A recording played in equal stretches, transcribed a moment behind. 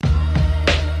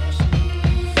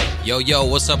Yo,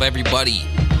 what's up, everybody?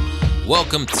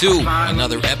 Welcome to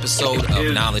another episode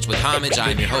of Knowledge with Homage.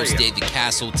 I'm your host, David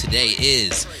Castle. Today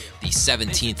is the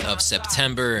 17th of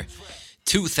September,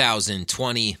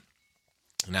 2020,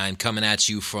 and I'm coming at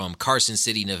you from Carson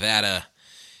City, Nevada,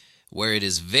 where it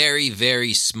is very,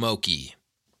 very smoky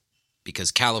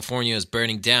because California is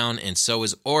burning down and so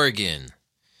is Oregon.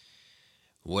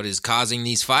 What is causing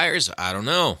these fires? I don't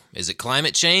know. Is it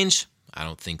climate change? I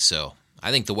don't think so. I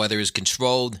think the weather is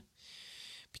controlled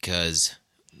because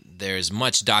there's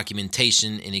much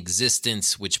documentation in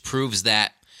existence which proves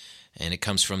that, and it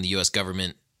comes from the U.S.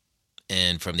 government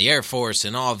and from the Air Force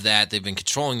and all of that. They've been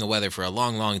controlling the weather for a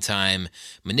long, long time,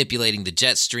 manipulating the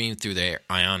jet stream through their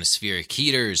ionospheric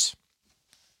heaters,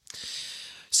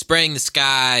 spraying the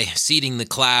sky, seeding the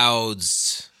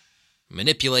clouds,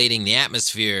 manipulating the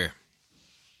atmosphere,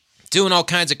 doing all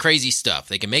kinds of crazy stuff.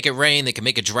 They can make it rain, they can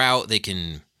make a drought, they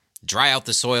can dry out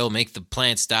the soil, make the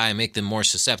plants die, make them more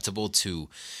susceptible to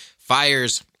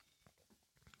fires.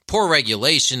 Poor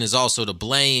regulation is also to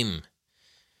blame.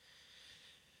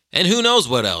 And who knows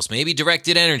what else? Maybe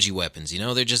directed energy weapons.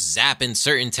 They're just zapping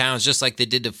certain towns just like they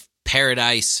did to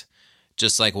Paradise,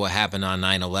 just like what happened on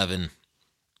 9/11.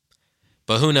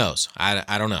 But who knows?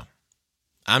 I don't know.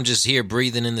 I'm just here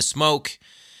breathing in the smoke.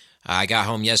 I got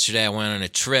home yesterday. I went on a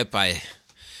trip. I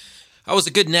was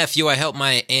a good nephew. I helped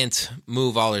my aunt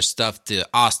move all her stuff to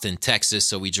Austin, Texas.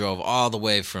 So we drove all the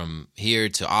way from here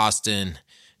to Austin.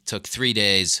 It took 3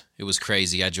 days. It was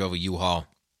crazy. I drove a U-Haul.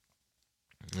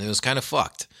 It was kind of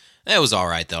fucked. It was all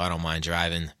right, though. I don't mind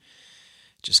driving.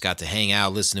 Just got to hang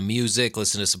out, listen to music,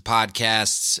 listen to some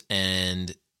podcasts,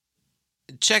 and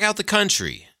check out the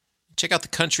country. Check out the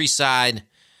countryside.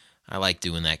 I like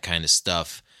doing that kind of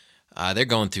stuff. They're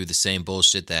going through the same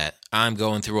bullshit that I'm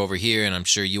going through over here, and I'm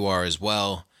sure you are as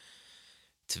well,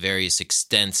 to various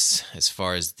extents as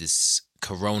far as this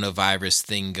coronavirus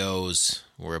thing goes.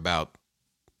 We're about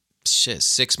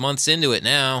 6 months into it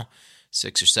now,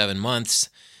 6 or 7 months,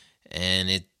 and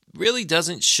it really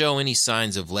doesn't show any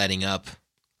signs of letting up,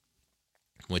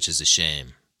 which is a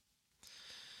shame.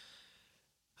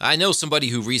 I know somebody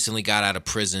who recently got out of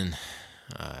prison.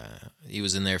 He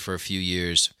was in there for a few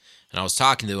years. And I was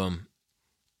talking to him,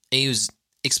 and he was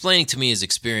explaining to me his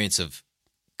experience of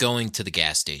going to the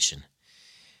gas station.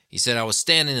 He said, I was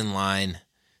standing in line.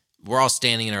 We're all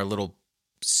standing in our little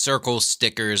circle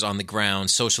stickers on the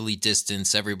ground, socially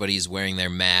distanced. Everybody's wearing their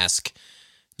mask.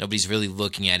 Nobody's really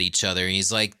looking at each other. And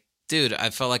he's like, dude, I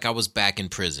felt like I was back in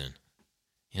prison.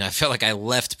 I felt like I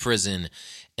left prison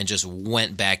and just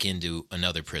went back into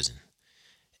another prison.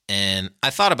 And I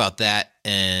thought about that,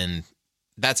 and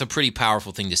that's a pretty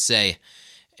powerful thing to say,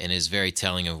 and is very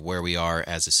telling of where we are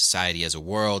as a society, as a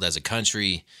world, as a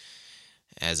country,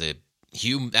 as the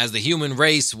human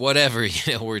race, whatever.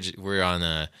 We're on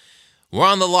the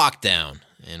lockdown,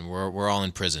 and we're all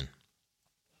in prison,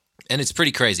 and it's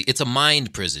pretty crazy. It's a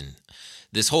mind prison.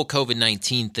 This whole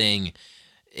COVID-19 thing,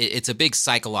 it's a big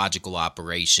psychological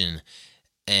operation,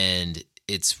 and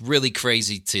it's really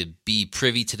crazy to be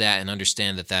privy to that and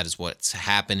understand that that is what's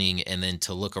happening, and then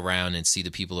to look around and see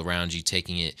the people around you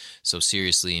taking it so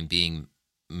seriously and being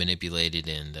manipulated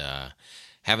and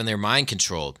having their mind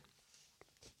controlled.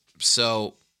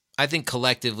 So I think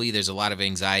collectively there's a lot of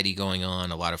anxiety going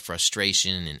on, a lot of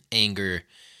frustration and anger.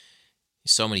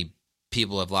 So many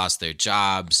people have lost their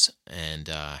jobs and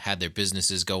had their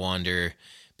businesses go under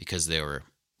because they were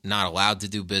not allowed to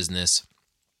do business,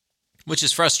 which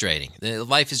is frustrating.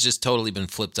 Life has just totally been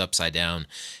flipped upside down,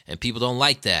 and people don't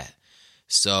like that.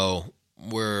 So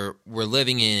we're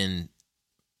living in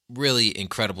really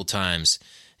incredible times,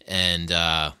 and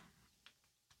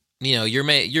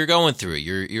you're going through it.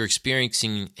 You're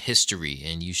experiencing history,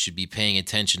 and you should be paying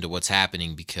attention to what's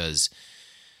happening because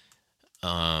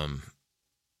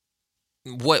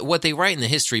what they write in the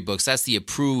history books, that's the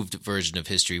approved version of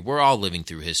history. We're all living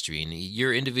through history, and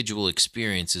your individual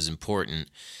experience is important.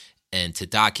 And to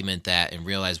document that and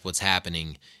realize what's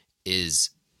happening is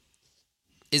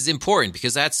important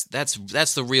because that's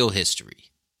the real history.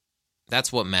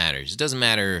 That's what matters. It doesn't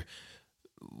matter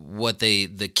what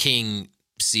the king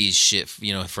sees shit,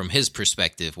 from his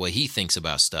perspective, what he thinks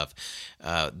about stuff.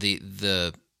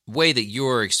 The way that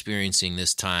you're experiencing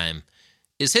this time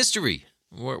is history.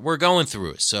 We're going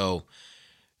through it. So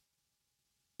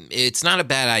it's not a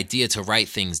bad idea to write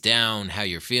things down, how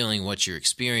you're feeling, what you're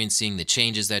experiencing, the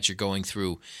changes that you're going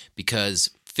through,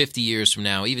 because 50 years from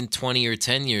now, even 20 or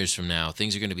 10 years from now,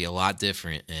 things are going to be a lot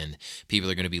different, and people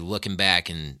are going to be looking back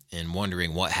and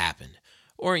wondering what happened.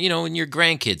 Or, in your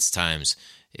grandkids' times,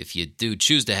 if you do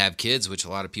choose to have kids, which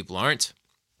a lot of people aren't,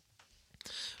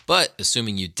 But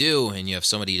assuming you do, and you have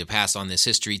somebody to pass on this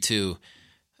history to,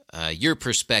 your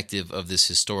perspective of this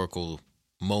historical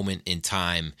moment in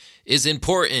time is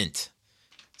important.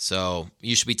 So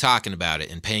you should be talking about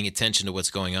it and paying attention to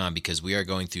what's going on, because we are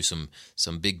going through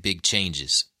some big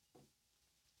changes.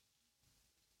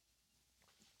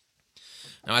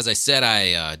 Now, as I said,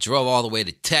 I drove all the way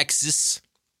to Texas.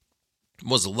 It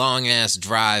was a long-ass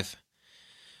drive.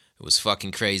 It was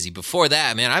fucking crazy. Before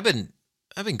that, man, I've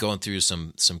been going through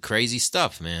some crazy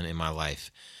stuff, man, in my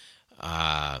life.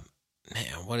 Man,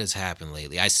 what has happened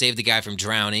lately? I saved a guy from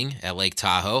drowning at Lake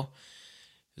Tahoe.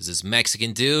 It was this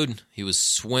Mexican dude. He was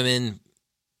swimming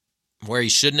where he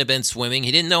shouldn't have been swimming.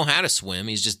 He didn't know how to swim.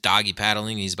 He's just doggy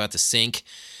paddling. He's about to sink.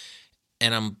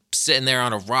 And I'm sitting there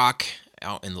on a rock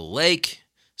out in the lake,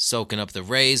 soaking up the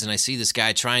rays, and I see this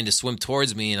guy trying to swim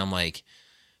towards me, and I'm like,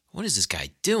 what is this guy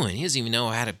doing? He doesn't even know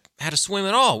how to swim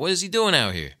at all. What is he doing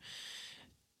out here?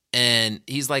 And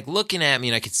he's like looking at me,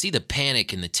 and I could see the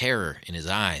panic and the terror in his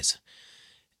eyes.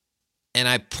 And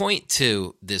I point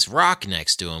to this rock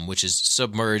next to him, which is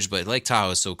submerged, but Lake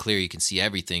Tahoe is so clear you can see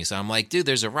everything. So I'm like, dude,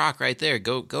 there's a rock right there.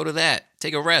 Go to that.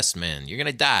 Take a rest, man. You're going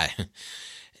to die.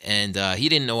 And he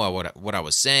didn't know what I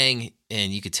was saying,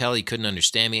 and you could tell he couldn't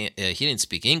understand me. He didn't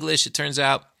speak English, it turns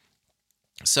out.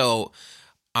 So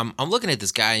I'm looking at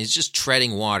this guy, and he's just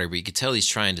treading water, but you could tell he's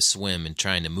trying to swim and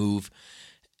trying to move.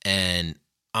 And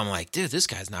I'm like, dude, this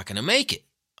guy's not going to make it.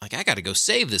 Like, I got to go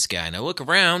save this guy. And I look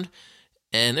around,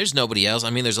 and there's nobody else. I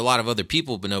mean, there's a lot of other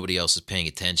people, but nobody else is paying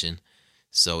attention.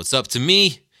 So it's up to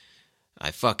me.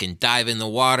 I fucking dive in the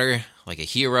water like a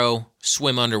hero,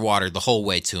 swim underwater the whole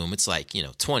way to him. It's like,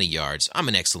 20 yards. I'm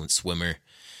an excellent swimmer. In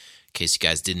case you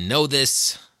guys didn't know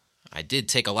this, I did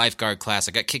take a lifeguard class.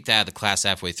 I got kicked out of the class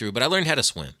halfway through, but I learned how to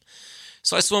swim.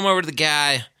 So I swim over to the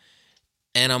guy,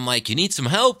 and I'm like, you need some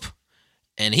help?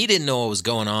 And he didn't know what was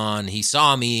going on. He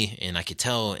saw me, and I could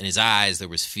tell in his eyes there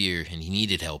was fear, and he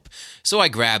needed help. So I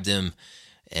grabbed him,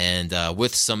 and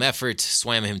with some effort,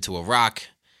 swam him to a rock,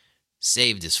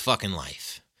 saved his fucking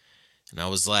life. And I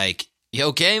was like, you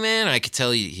okay, man? I could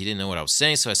tell he didn't know what I was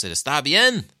saying, so I said, ¿Está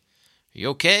bien? Are you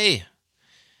okay?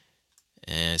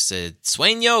 And I said,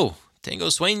 sueño, tengo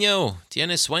sueño,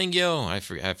 tienes sueño. I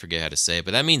forget how to say it,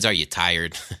 but that means, are you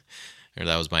tired? Or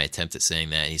that was my attempt at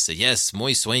saying that. And he said, yes,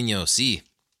 muy sueño, sí.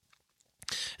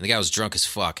 And the guy was drunk as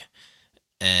fuck,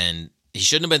 and he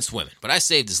shouldn't have been swimming, but I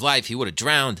saved his life. He would have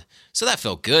drowned, so that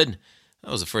felt good.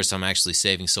 That was the first time actually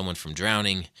saving someone from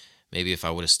drowning. Maybe if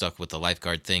I would have stuck with the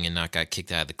lifeguard thing and not got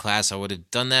kicked out of the class, I would have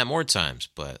done that more times.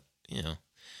 But,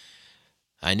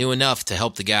 I knew enough to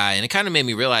help the guy. And it kind of made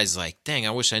me realize, like, dang,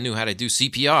 I wish I knew how to do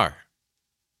CPR.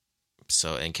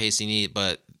 So in case he needed,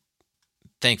 but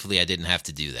thankfully I didn't have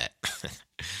to do that.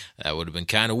 That would have been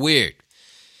kind of weird.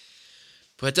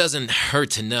 But it doesn't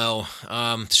hurt to know.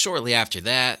 Shortly after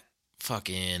that,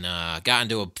 fucking got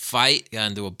into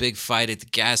a big fight at the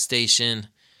gas station.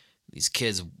 These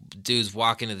dudes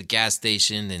walk into the gas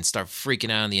station and start freaking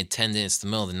out on the attendant. It's the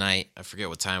middle of the night. I forget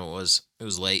what time it was. It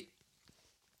was late.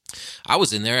 I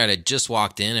was in there. I had just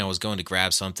walked in. I was going to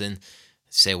grab something.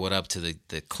 Say what up to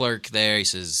the clerk there. He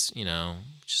says,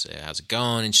 just say, how's it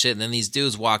going and shit. And then these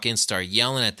dudes walk in, start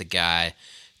yelling at the guy,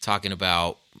 talking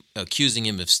about accusing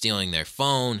him of stealing their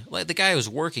phone. Like the guy who was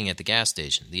working at the gas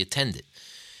station, the attendant.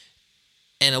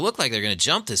 And it looked like they're going to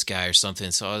jump this guy or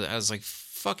something. So I was like,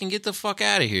 fucking get the fuck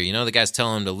out of here. The guy's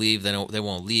telling them to leave. They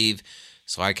won't leave.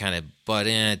 So I kind of butt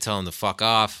in, tell them to fuck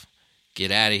off,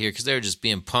 get out of here, because they were just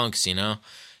being punks,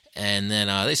 And then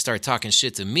they start talking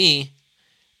shit to me,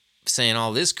 saying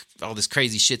all this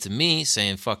crazy shit to me,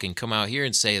 saying fucking come out here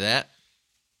and say that.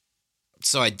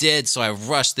 So I did. So I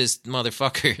rushed this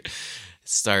motherfucker,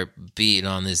 start beating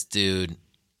on this dude.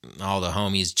 All the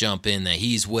homies jump in that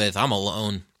he's with. I'm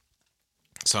alone.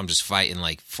 So I'm just fighting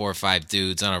like 4 or 5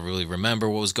 dudes. I don't really remember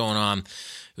what was going on.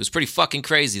 It was pretty fucking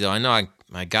crazy, though. I know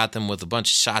I got them with a bunch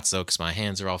of shots, though, because my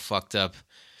hands are all fucked up.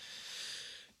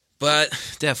 But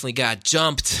definitely got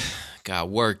jumped, got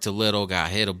worked a little,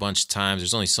 got hit a bunch of times.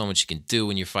 There's only so much you can do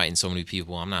when you're fighting so many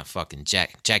people. I'm not fucking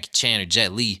Jackie Chan or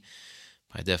Jet Li.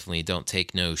 I definitely don't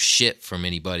take no shit from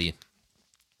anybody.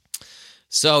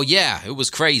 So, yeah, it was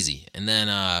crazy. And then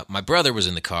my brother was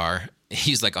in the car.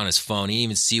 He's like on his phone. He didn't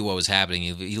even see what was happening.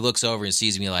 He looks over and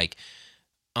sees me like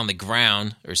on the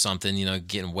ground or something,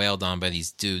 getting wailed on by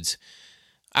these dudes.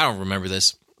 I don't remember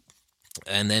this.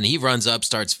 And then he runs up,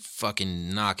 starts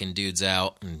fucking knocking dudes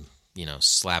out and,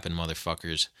 slapping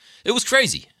motherfuckers. It was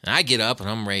crazy. And I get up and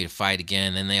I'm ready to fight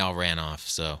again. And they all ran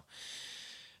off.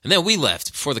 And then we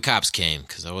left before the cops came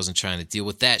because I wasn't trying to deal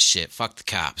with that shit. Fuck the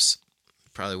cops.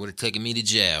 Probably would have taken me to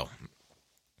jail.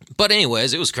 But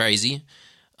anyways, it was crazy.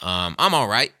 I'm all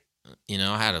right.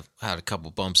 I had a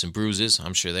couple bumps and bruises.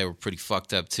 I'm sure they were pretty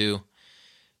fucked up too.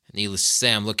 Needless to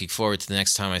say, I'm looking forward to the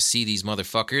next time I see these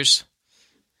motherfuckers.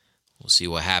 We'll see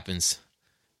what happens.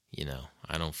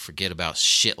 I don't forget about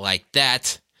shit like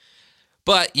that.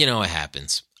 But, it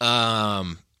happens.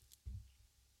 But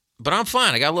I'm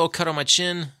fine. I got a little cut on my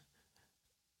chin.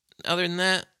 Other than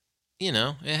that,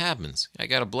 it happens. I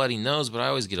got a bloody nose, but I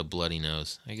always get a bloody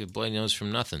nose. I get a bloody nose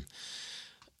from nothing.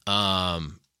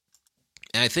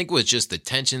 And I think with just the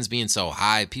tensions being so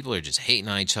high, people are just hating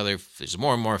on each other. There's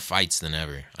more and more fights than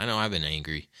ever. I know I've been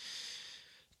angry.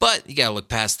 But you got to look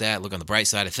past that, look on the bright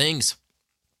side of things.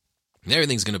 And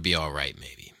everything's going to be all right,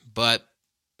 maybe. But,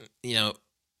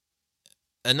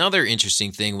 another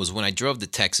interesting thing was when I drove to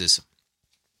Texas.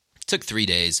 It took 3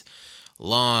 days.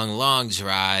 Long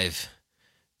drive.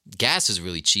 Gas is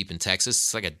really cheap in Texas.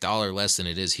 It's like $1 less than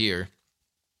it is here.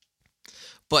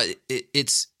 But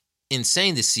it's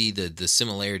insane to see the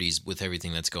similarities with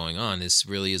everything that's going on. This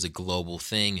really is a global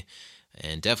thing,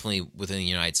 and definitely within the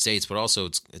United States, but also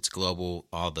it's global.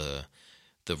 All the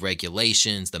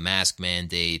regulations, the mask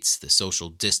mandates, the social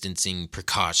distancing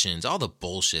precautions, all the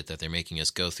bullshit that they're making us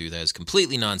go through that is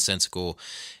completely nonsensical,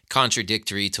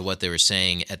 contradictory to what they were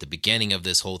saying at the beginning of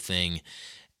this whole thing.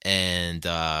 And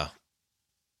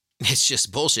it's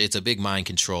just bullshit. It's a big mind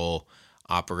control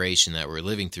operation that we're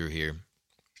living through here.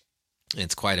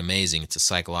 It's quite amazing. It's a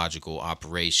psychological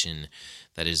operation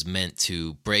that is meant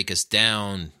to break us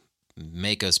down,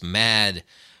 make us mad,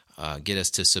 get us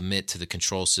to submit to the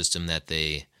control system that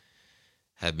they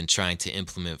have been trying to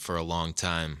implement for a long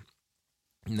time.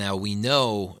 Now, we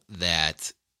know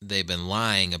that they've been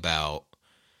lying about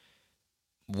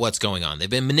what's going on. They've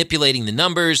been manipulating the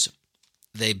numbers.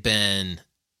 They've been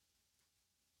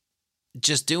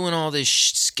just doing all this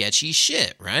sketchy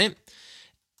shit, right?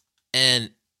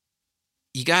 And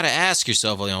you got to ask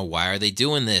yourself, why are they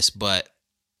doing this? But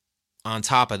on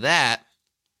top of that,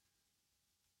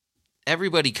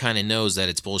 everybody kind of knows that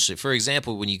it's bullshit. For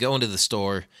example, when you go into the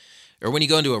store or when you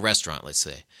go into a restaurant, let's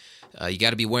say, you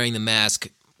got to be wearing the mask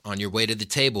on your way to the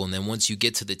table. And then once you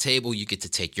get to the table, you get to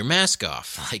take your mask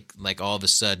off. Like all of a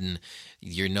sudden,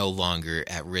 you're no longer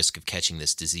at risk of catching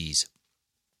this disease.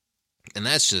 And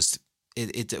that's just,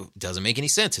 it doesn't make any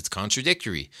sense. It's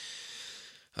contradictory.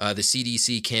 The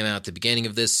CDC came out at the beginning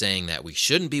of this saying that we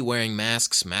shouldn't be wearing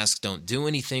masks. Masks don't do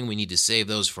anything. We need to save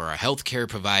those for our healthcare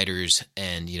providers.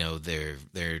 And,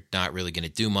 they're not really going to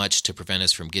do much to prevent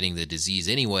us from getting the disease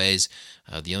anyways.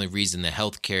 The only reason the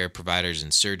healthcare providers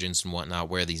and surgeons and whatnot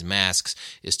wear these masks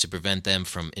is to prevent them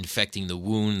from infecting the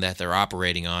wound that they're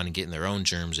operating on and getting their own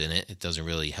germs in it. It doesn't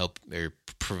really help or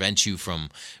prevent you from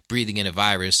breathing in a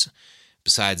virus.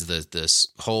 Besides, the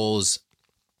holes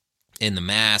in the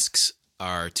masks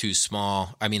are too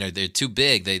small. They're too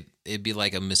big. It'd be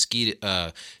like a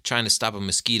mosquito, trying to stop a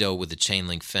mosquito with a chain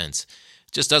link fence.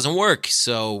 It just doesn't work.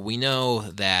 So we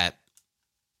know that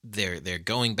they're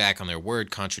going back on their word,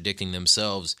 contradicting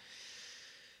themselves.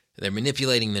 They're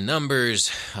manipulating the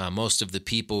numbers. Most of the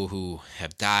people who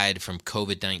have died from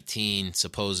COVID-19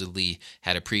 supposedly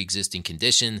had a pre-existing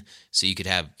condition. So you could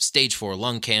have stage 4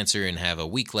 lung cancer and have a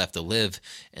week left to live.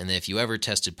 And if you ever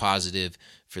tested positive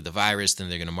for the virus, then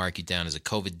they're going to mark you down as a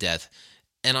COVID death.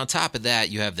 And on top of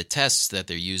that, you have the tests that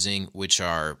they're using, which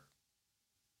are,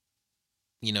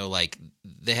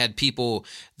 they had people,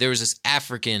 there was this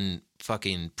African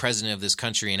fucking president of this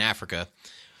country in Africa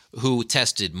who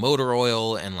tested motor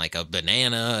oil and like a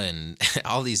banana and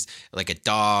all these, like a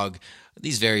dog,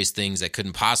 these various things that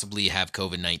couldn't possibly have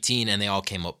COVID-19, and they all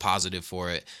came up positive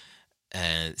for it.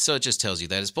 And so it just tells you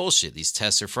that it's bullshit. These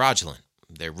tests are fraudulent.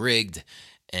 They're rigged,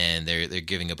 and they're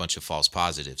giving a bunch of false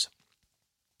positives.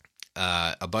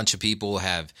 A bunch of people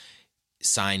have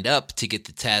signed up to get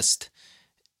the test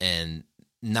and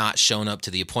not shown up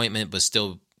to the appointment, but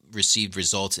still received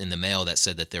results in the mail that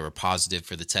said that they were positive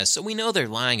for the test. So we know they're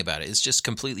lying about it. It's just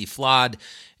completely flawed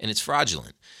and it's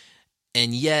fraudulent.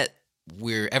 And yet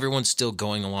everyone's still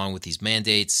going along with these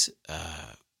mandates.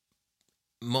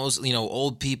 Most,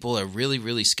 old people are really,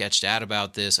 really sketched out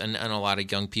about this, and a lot of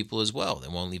young people as well. They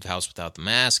won't leave the house without the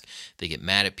mask. They get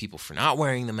mad at people for not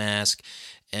wearing the mask,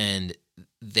 and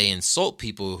they insult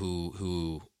people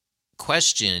who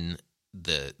question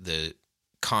the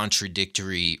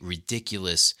contradictory,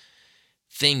 ridiculous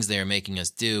things they're making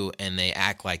us do, and they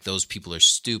act like those people are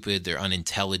stupid, they're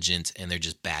unintelligent, and they're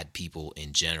just bad people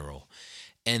in general.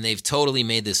 And they've totally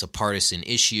made this a partisan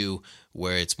issue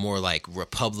where it's more like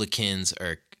Republicans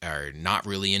are not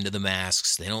really into the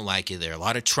masks. They don't like it. There are a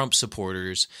lot of Trump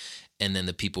supporters, and then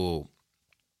the people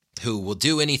who will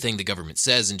do anything the government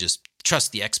says and just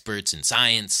trust the experts in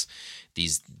science,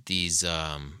 these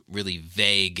really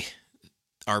vague,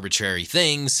 arbitrary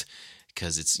things,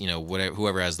 because it's, whatever,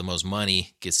 whoever has the most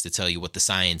money gets to tell you what the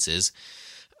science is.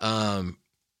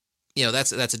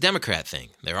 That's a Democrat thing.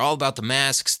 They're all about the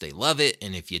masks. They love it.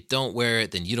 And if you don't wear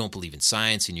it, then you don't believe in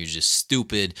science and you're just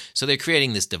stupid. So they're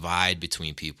creating this divide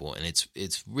between people. And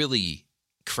it's really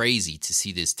crazy to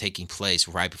see this taking place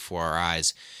right before our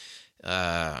eyes.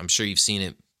 I'm sure you've seen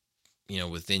it,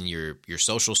 within your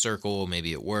social circle,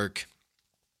 maybe at work,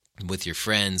 with your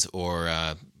friends,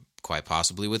 or quite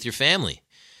possibly with your family.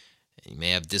 You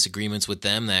may have disagreements with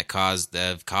them that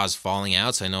have caused falling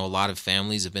outs. I know a lot of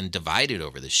families have been divided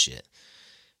over this shit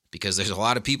because there's a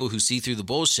lot of people who see through the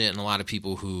bullshit and a lot of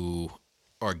people who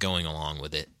are going along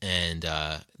with it. And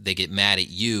they get mad at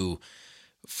you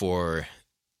for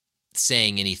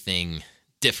saying anything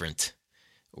different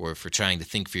or for trying to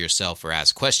think for yourself or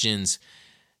ask questions.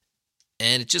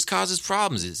 And it just causes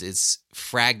problems. It's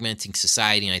fragmenting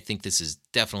society, and I think this is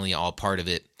definitely all part of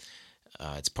it.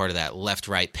 It's part of that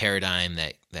left-right paradigm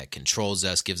that controls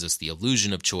us, gives us the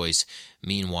illusion of choice.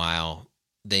 Meanwhile,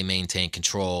 they maintain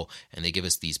control, and they give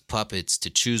us these puppets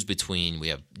to choose between. We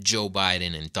have Joe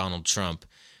Biden and Donald Trump.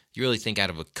 You really think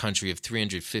out of a country of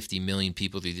 350 million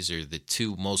people, these are the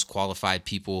two most qualified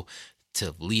people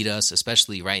to lead us,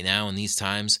 especially right now in these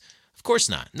times? Of course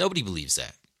not. Nobody believes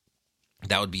that.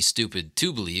 That would be stupid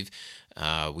to believe.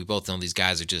 We both know these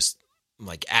guys are just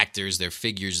like actors. They're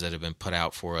figures that have been put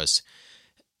out for us.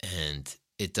 And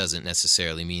it doesn't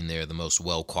necessarily mean they're the most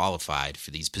well qualified for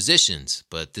these positions,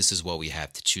 but this is what we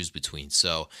have to choose between.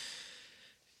 So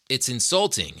it's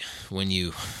insulting when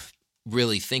you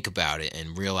really think about it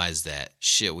and realize that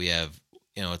shit, we have,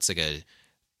 it's like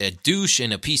a douche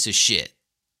and a piece of shit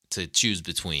to choose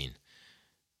between.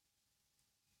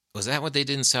 Was that what they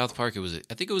did in South Park?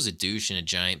 I think it was a douche and a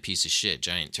giant piece of shit,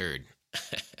 giant turd.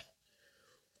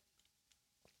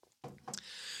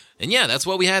 And yeah, that's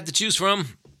what we had to choose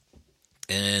from.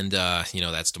 And,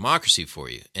 that's democracy for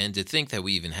you. And to think that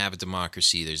we even have a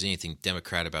democracy, there's anything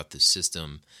democrat about this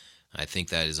system, I think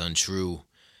that is untrue.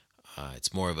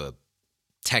 It's more of a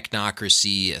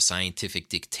technocracy, a scientific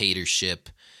dictatorship,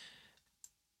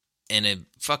 and a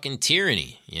fucking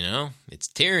tyranny, It's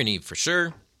tyranny for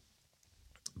sure,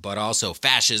 but also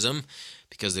fascism,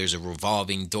 because there's a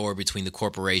revolving door between the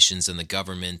corporations and the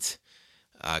government.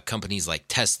 Companies like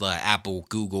Tesla, Apple,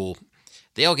 Google,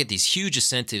 they all get these huge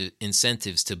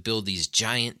incentives to build these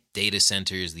giant data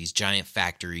centers, these giant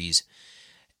factories,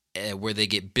 where they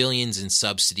get billions in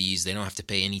subsidies. They don't have to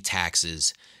pay any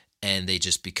taxes, and they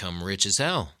just become rich as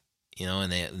hell.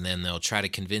 And then they'll try to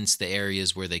convince the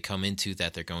areas where they come into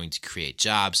that they're going to create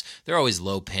jobs. They're always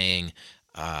low-paying,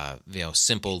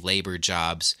 simple labor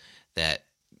jobs that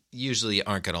usually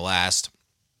aren't going to last.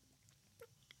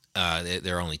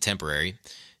 They're only temporary.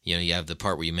 You have the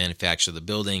part where you manufacture the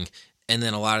building, and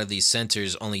then a lot of these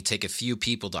centers only take a few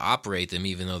people to operate them,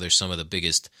 even though they're some of the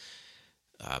biggest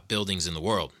buildings in the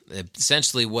world.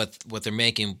 Essentially, what they're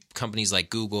making, companies like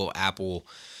Google, Apple,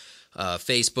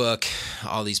 Facebook,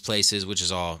 all these places, which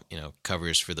is all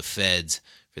covers for the feds,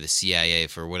 for the CIA,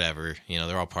 for whatever.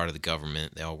 They're all part of the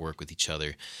government. They all work with each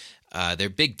other. They're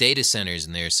big data centers,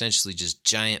 and they're essentially just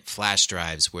giant flash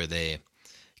drives where they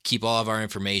keep all of our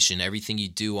information, everything you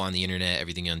do on the internet,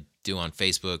 everything you do on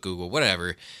Facebook, Google,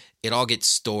 whatever. It all gets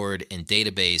stored and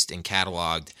databased and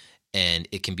cataloged, and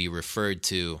it can be referred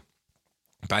to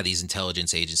by these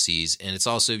intelligence agencies. And it's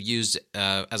also used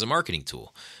as a marketing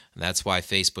tool. And that's why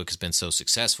Facebook has been so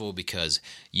successful, because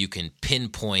you can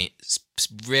pinpoint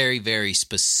very, very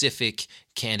specific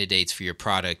candidates for your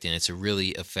product, and it's a really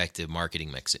effective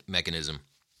marketing mechanism.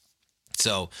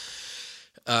 So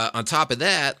on top of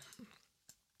that,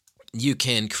 you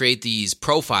can create these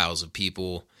profiles of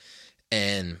people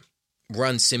and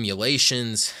run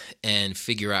simulations and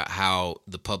figure out how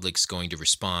the public's going to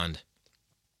respond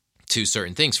to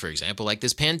certain things. For example, like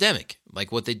this pandemic,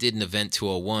 like what they did in Event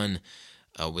 201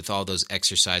 with all those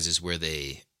exercises where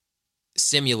they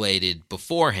simulated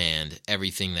beforehand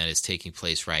everything that is taking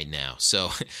place right now.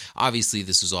 So obviously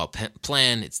this was all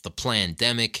planned. It's the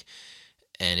plandemic.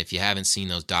 And if you haven't seen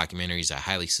those documentaries, I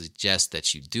highly suggest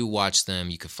that you do watch them.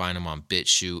 You can find them on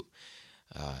BitChute.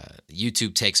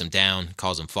 YouTube takes them down,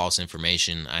 calls them false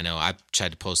information. I know I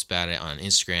tried to post about it on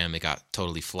Instagram. It got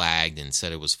totally flagged and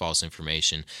said it was false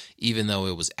information, even though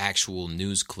it was actual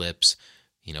news clips,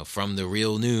 from the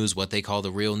real news, what they call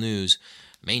the real news,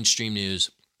 mainstream news,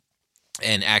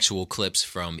 and actual clips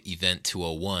from Event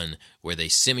 201 where they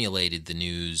simulated the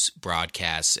news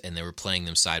broadcasts and they were playing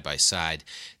them side by side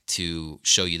to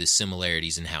show you the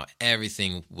similarities and how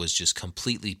everything was just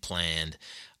completely planned.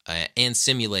 and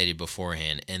simulated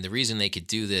beforehand. And the reason they could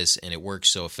do this and it works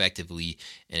so effectively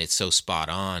and it's so spot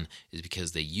on is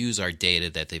because they use our data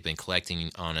that they've been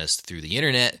collecting on us through the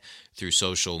internet, through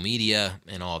social media,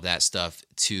 and all of that stuff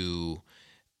to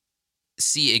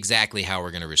see exactly how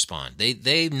we're going to respond.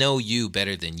 They know you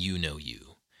better than you know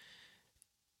you.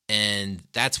 And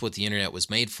that's what the internet was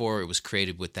made for. It was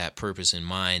created with that purpose in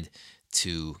mind,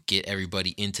 to get everybody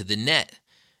into the net,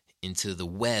 into the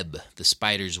web, the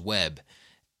spider's web.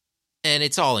 And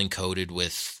it's all encoded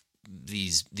with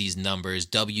these numbers.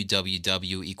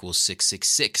 WWW equals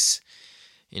 666.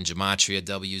 In Gematria,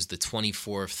 W is the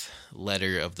 24th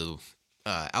letter of the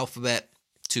alphabet.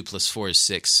 2 plus 4 is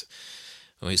 6.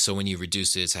 So when you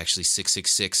reduce it, it's actually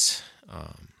 666.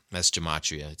 That's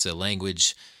Gematria. It's a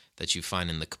language that you find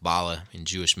in the Kabbalah, in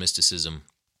Jewish mysticism.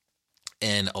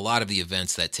 And a lot of the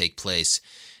events that take place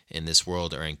in this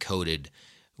world are encoded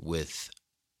with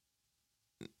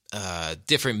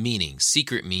different meanings,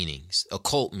 secret meanings,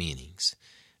 occult meanings,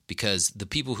 because the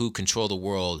people who control the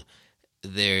world,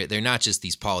 they're not just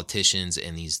these politicians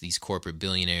and these corporate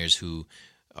billionaires who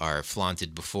are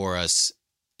flaunted before us,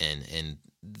 and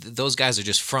those guys are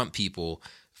just front people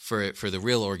for the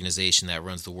real organization that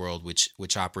runs the world,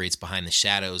 which operates behind the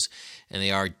shadows, and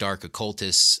they are dark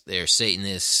occultists, they are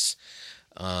Satanists.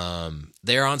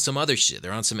 They're on some other shit.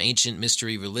 They're on some ancient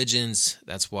mystery religions.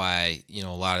 That's why, a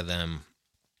lot of them,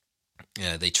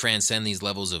 they transcend these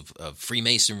levels of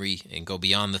Freemasonry and go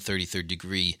beyond the 33rd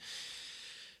degree.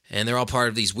 And they're all part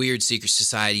of these weird secret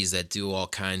societies that do all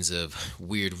kinds of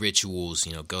weird rituals,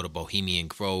 go to Bohemian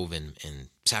Grove and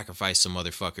sacrifice some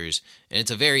motherfuckers. And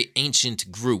it's a very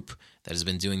ancient group that has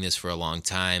been doing this for a long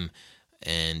time.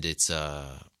 And it's,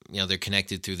 they're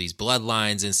connected through these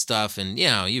bloodlines and stuff. And,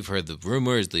 you've heard the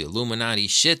rumors, the Illuminati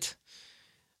shit.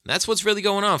 That's what's really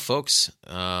going on, folks.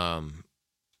 And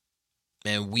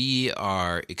we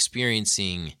are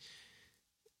experiencing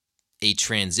a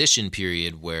transition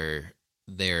period where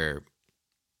they're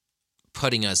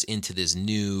putting us into this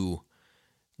new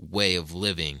way of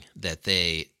living that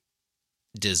they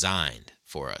designed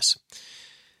for us.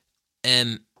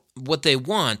 And what they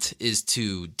want is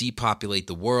to depopulate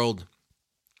the world,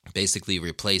 basically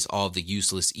replace all of the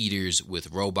useless eaters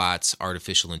with robots,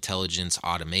 artificial intelligence,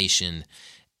 automation,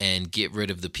 and get rid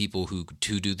of the people who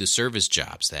do the service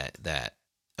jobs that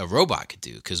a robot could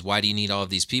do. Because why do you need all of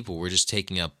these people? We're just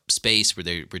taking up space,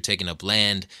 we're taking up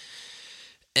land,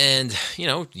 and,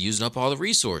 using up all the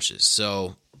resources.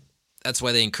 So that's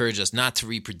why they encourage us not to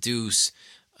reproduce,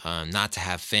 not to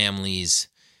have families,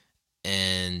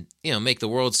 and, make the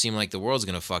world seem like the world's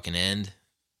going to fucking end,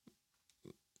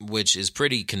 which is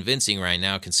pretty convincing right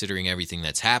now considering everything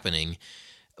that's happening.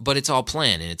 But it's all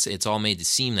planned, and it's all made to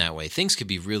seem that way. Things could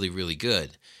be really, really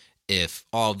good if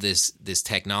all of this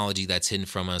technology that's hidden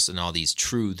from us and all these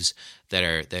truths that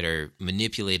are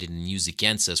manipulated and used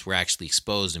against us were actually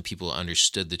exposed, and people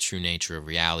understood the true nature of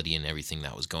reality and everything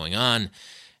that was going on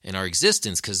in our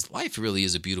existence. Because life really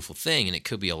is a beautiful thing, and it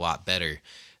could be a lot better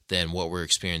than what we're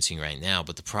experiencing right now.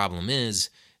 But the problem is,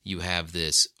 you have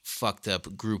this fucked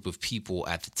up group of people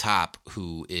at the top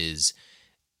who is,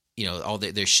 all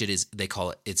their shit is, they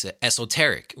call it's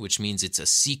esoteric, which means it's a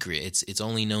secret. It's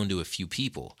only known to a few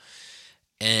people.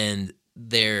 And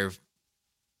they're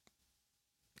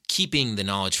keeping the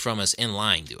knowledge from us and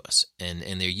lying to us. And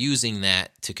they're using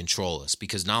that to control us,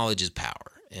 because knowledge is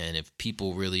power. And if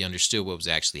people really understood what was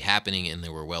actually happening and they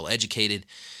were well educated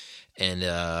and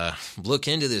look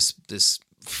into this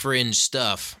fringe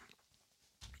stuff,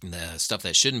 the stuff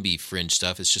that shouldn't be fringe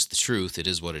stuff, it's just the truth. It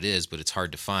is what it is, but it's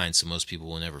hard to find, so most people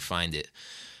will never find it.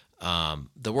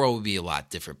 The world would be a lot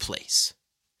different place.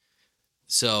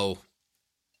 So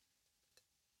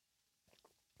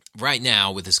right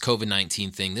now with this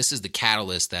COVID-19 thing, this is the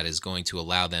catalyst that is going to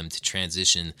allow them to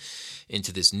transition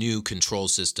into this new control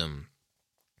system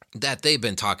that they've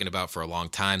been talking about for a long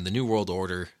time. The New World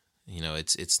Order,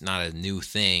 it's not a new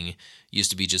thing. It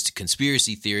used to be just a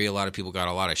conspiracy theory. A lot of people got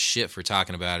a lot of shit for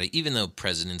talking about it, even though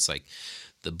presidents like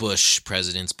the Bush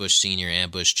presidents, Bush Sr.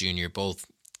 and Bush Jr., both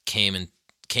came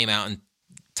out and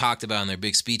talked about in their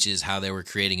big speeches how they were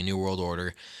creating a new world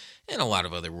order, and a lot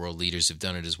of other world leaders have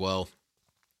done it as well.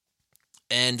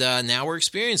 And now we're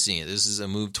experiencing it. This is a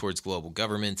move towards global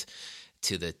government,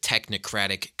 to the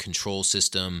technocratic control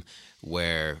system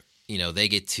where, they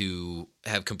get to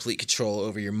have complete control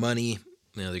over your money.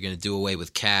 They're going to do away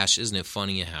with cash. Isn't it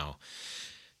funny how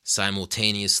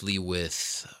simultaneously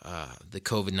with the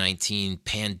COVID-19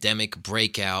 pandemic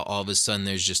breakout, all of a sudden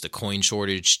there's just a coin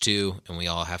shortage too, and we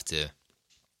all have to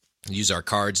use our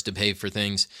cards to pay for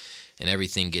things, and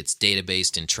everything gets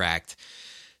databased and tracked.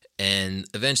 And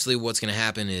eventually what's going to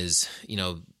happen is,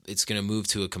 it's going to move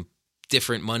to a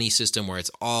different money system where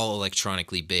it's all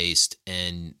electronically based.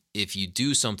 And if you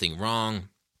do something wrong,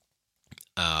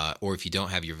 or if you don't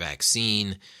have your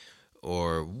vaccine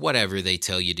or whatever they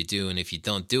tell you to do, and if you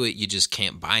don't do it, you just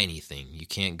can't buy anything. You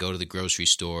can't go to the grocery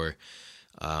store.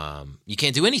 You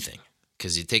can't do anything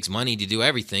because it takes money to do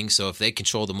everything. So if they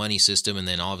control the money system and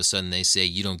then all of a sudden they say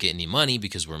you don't get any money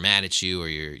because we're mad at you, or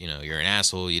you're an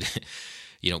asshole, you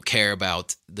don't care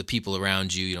about the people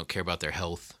around you, you don't care about their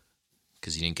health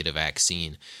because you didn't get a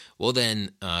vaccine, well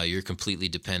then you're completely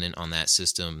dependent on that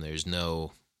system. There's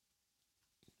no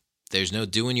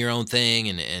doing your own thing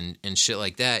and shit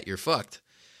like that. You're fucked.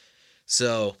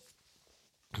 So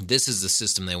this is the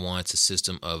system they want. It's a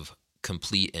system of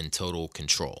complete and total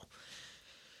control.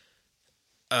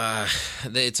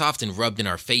 It's often rubbed in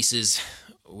our faces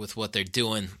with what they're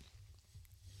doing.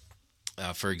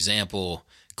 For example,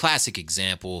 classic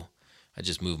example, I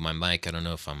just moved my mic. I don't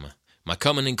know if am I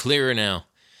coming in clearer now?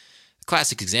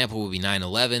 Classic example would be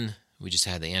 9/11. We just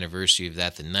had the anniversary of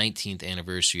that, the 19th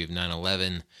anniversary of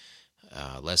 9/11,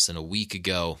 less than a week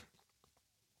ago.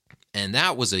 And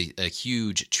that was a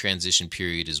huge transition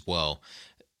period as well.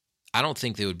 I don't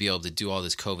think they would be able to do all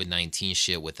this COVID-19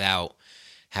 shit without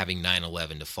having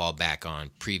 9/11 to fall back on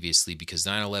previously, because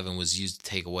 9/11 was used to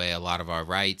take away a lot of our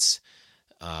rights.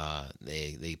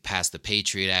 They passed the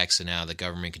Patriot Act, so now the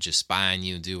government could just spy on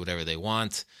you and do whatever they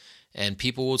want. And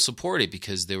people will support it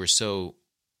because they were so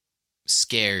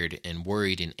scared and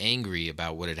worried and angry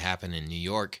about what had happened in New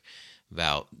York,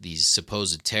 about these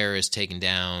supposed terrorists taking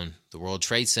down the World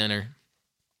Trade Center.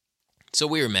 So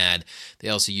we were mad. They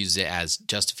also used it as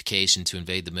justification to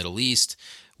invade the Middle East,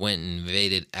 went and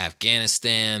invaded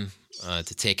Afghanistan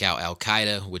to take out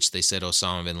Al-Qaeda, which they said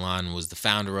Osama bin Laden was the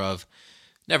founder of,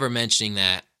 never mentioning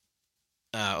that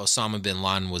Osama bin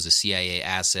Laden was a CIA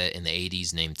asset in the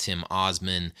 80s named Tim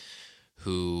Osman,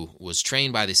 who was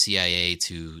trained by the CIA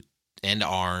and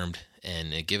armed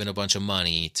and given a bunch of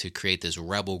money to create this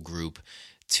rebel group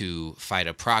to fight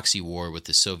a proxy war with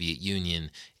the Soviet Union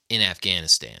in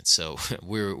Afghanistan. So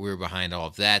we're behind all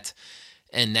of that.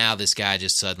 And now this guy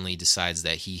just suddenly decides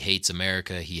that he hates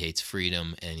America, he hates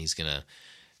freedom, and he's going to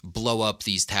blow up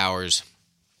these towers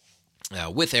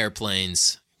with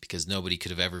airplanes, because nobody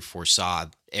could have ever foresaw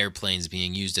airplanes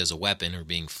being used as a weapon or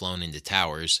being flown into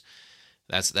towers.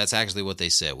 That's actually what they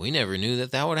said. We never knew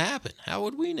that would happen. How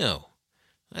would we know?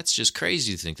 That's just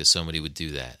crazy to think that somebody would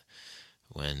do that.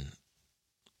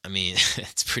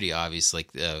 It's pretty obvious.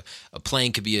 Like a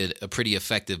plane could be a pretty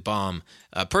effective bomb.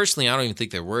 Personally, I don't even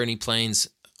think there were any planes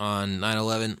on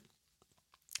 9/11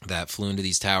 that flew into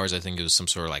these towers. I think it was some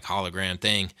sort of like hologram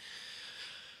thing.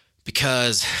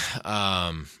 Because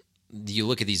you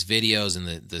look at these videos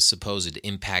and the supposed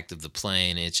impact of the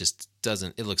plane, it just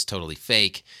doesn't, it looks totally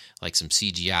fake, like some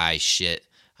CGI shit.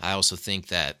 I also think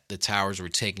that the towers were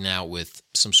taken out with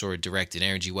some sort of directed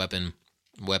energy weapon,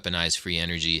 weaponized free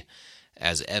energy,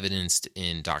 as evidenced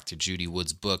in Dr. Judy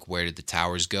Wood's book, Where Did the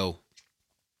Towers Go?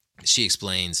 She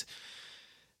explains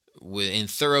in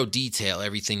thorough detail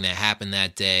everything that happened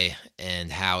that day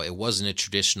and how it wasn't a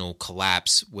traditional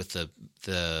collapse with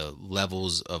the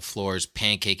levels of floors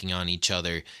pancaking on each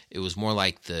other. It was more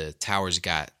like the towers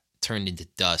got turned into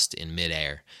dust in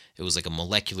midair. It was like a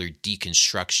molecular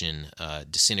deconstruction,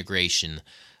 disintegration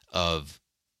of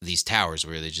these towers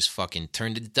where they just fucking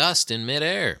turned to dust in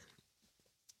midair.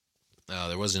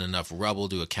 There wasn't enough rubble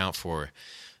to account for,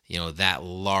 that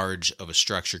large of a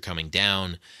structure coming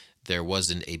down. There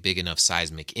wasn't a big enough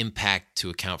seismic impact to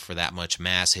account for that much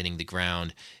mass hitting the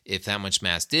ground. If that much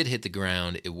mass did hit the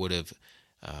ground, it would have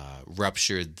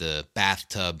ruptured the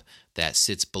bathtub that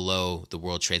sits below the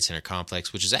World Trade Center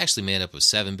complex, which is actually made up of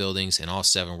 7 buildings, and all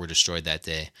 7 were destroyed that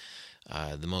day.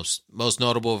 The most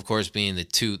notable, of course, being the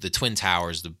Twin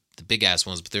Towers, the big-ass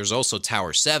ones. But there's also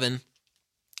Tower 7,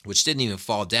 which didn't even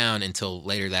fall down until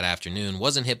later that afternoon.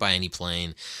 Wasn't hit by any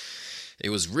plane. It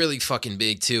was really fucking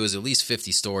big, too. It was at least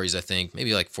 50 stories, I think.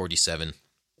 Maybe like 47.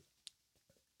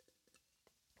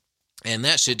 And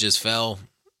that shit just fell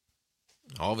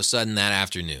all of a sudden that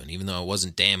afternoon, even though it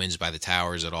wasn't damaged by the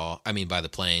towers at all. I mean, by the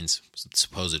planes,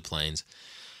 supposed planes.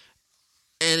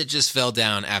 And it just fell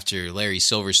down after Larry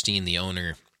Silverstein, the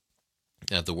owner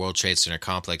of the World Trade Center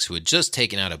complex, who had just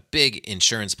taken out a big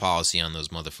insurance policy on those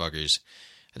motherfuckers.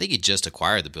 I think he just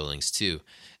acquired the buildings, too.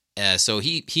 So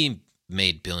he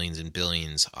made billions and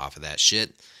billions off of that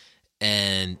shit.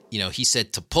 And, he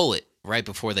said to pull it right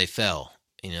before they fell.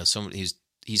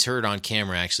 He's heard on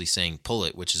camera actually saying pull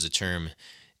it, which is a term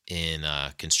in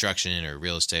construction or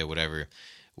real estate or whatever,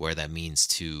 where that means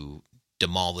to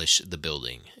demolish the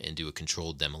building and do a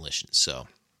controlled demolition. So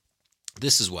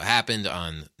This is what happened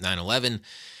on 9/11.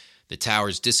 The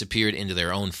towers disappeared into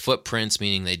their own footprints,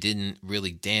 meaning they didn't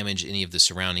really damage any of the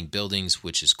surrounding buildings,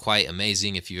 which is quite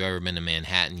amazing. If you've ever been to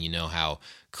Manhattan, you know how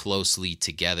closely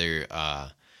together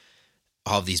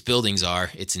all of these buildings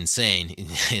are. It's insane.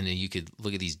 And you could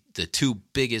look at the two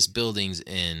biggest buildings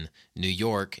in New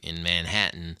York, in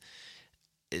Manhattan.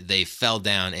 They fell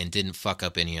down and didn't fuck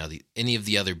up any of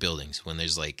the other buildings. When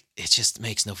there's it just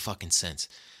makes no fucking sense.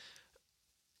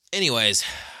 Anyways,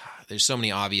 there's so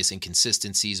many obvious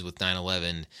inconsistencies with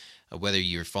 9/11, whether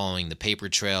you're following the paper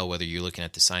trail, whether you're looking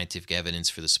at the scientific evidence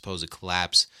for the supposed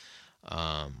collapse,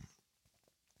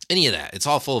 any of that. It's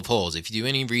all full of holes. If you do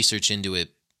any research into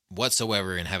it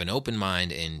whatsoever and have an open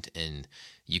mind and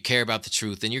you care about the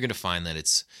truth, then you're going to find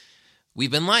that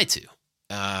we've been lied to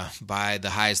by the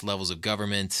highest levels of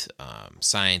government,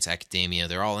 science, academia.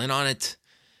 They're all in on it,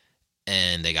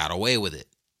 and they got away with it.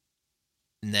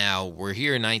 Now, we're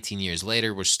here 19 years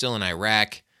later. We're still in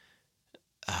Iraq,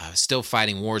 still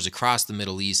fighting wars across the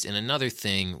Middle East. And another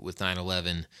thing with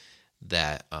 9/11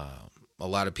 that a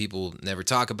lot of people never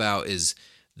talk about is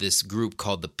this group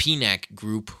called the PNAC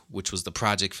Group, which was the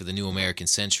Project for the New American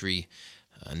Century.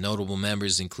 Notable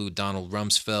members include Donald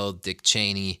Rumsfeld, Dick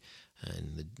Cheney,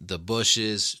 and the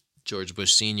Bushes, George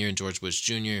Bush Sr. and George Bush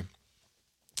Jr.,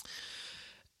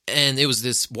 and it was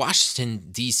this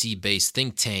Washington, D.C. based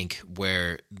think tank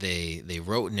where they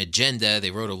wrote an agenda.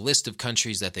 They wrote a list of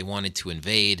countries that they wanted to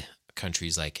invade,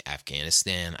 countries like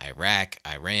Afghanistan, Iraq,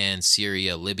 Iran,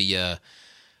 Syria, Libya,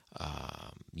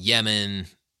 Yemen,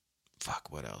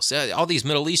 what else? All these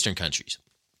Middle Eastern countries.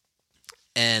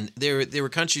 And there were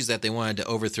countries that they wanted to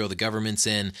overthrow the governments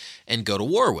in and go to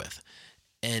war with.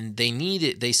 And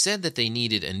they said that they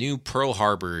needed a new Pearl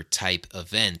Harbor type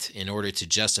event in order to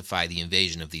justify the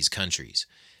invasion of these countries.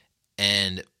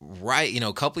 And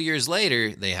a couple years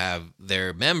later, they have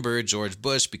their member, George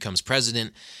Bush, becomes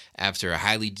president after a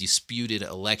highly disputed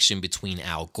election between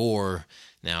Al Gore.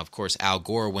 Now, of course, Al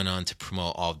Gore went on to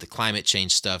promote all of the climate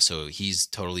change stuff, so he's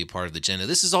totally a part of the agenda.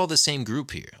 This is all the same group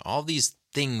here. All these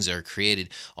things are created,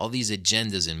 all these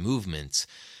agendas and movements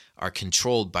are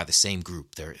controlled by the same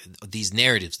group. These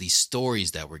narratives, these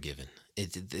stories that we're given,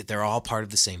 they're all part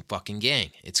of the same fucking gang.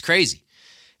 It's crazy.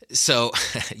 So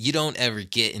you don't ever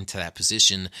get into that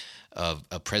position of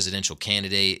a presidential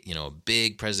candidate, a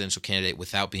big presidential candidate,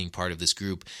 without being part of this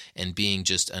group and being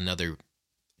just another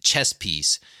chess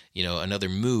piece, another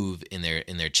move in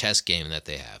their chess game that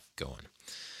they have going.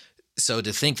 So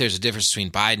to think there's a difference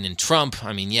between Biden and Trump,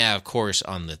 I mean, yeah, of course,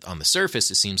 on the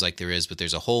surface it seems like there is, but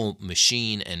there's a whole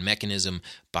machine and mechanism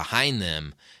behind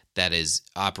them that is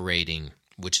operating,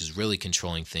 which is really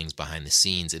controlling things behind the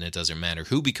scenes, and it doesn't matter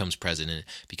who becomes president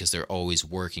because they're always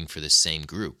working for the same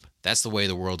group. That's the way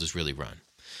the world is really run.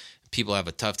 People have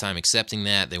a tough time accepting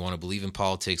that. They want to believe in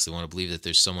politics. They want to believe that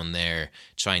there's someone there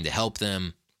trying to help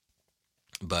them.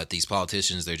 But these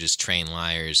politicians, they're just trained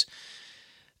liars.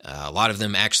 A lot of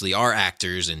them actually are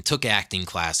actors and took acting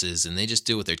classes, and they just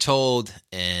do what they're told,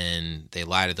 and they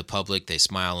lie to the public. They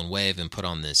smile and wave and put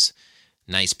on this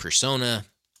nice persona.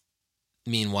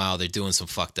 Meanwhile, they're doing some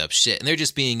fucked up shit, and they're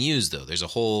just being used, though. There's a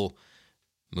whole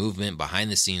movement behind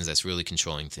the scenes that's really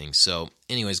controlling things. So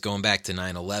anyways, going back to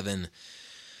 9/11,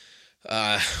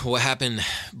 what happened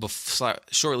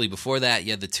shortly before that, you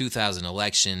had the 2000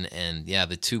 election, and yeah,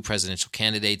 the two presidential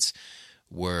candidates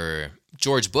were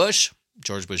George Bush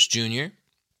Jr.,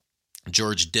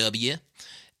 George W.,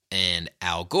 and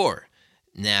Al Gore.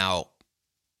 Now,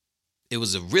 it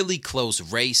was a really close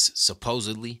race,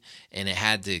 supposedly, and it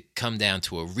had to come down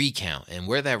to a recount. And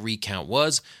where that recount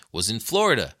was in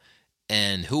Florida.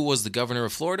 And who was the governor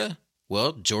of Florida?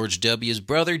 Well, George W.'s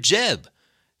brother, Jeb.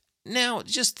 Now,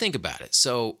 just think about it.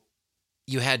 So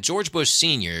you had George Bush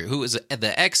Sr., who was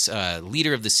the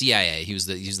ex-leader of the CIA. He was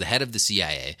the head of the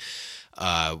CIA.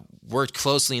 Worked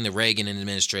closely in the Reagan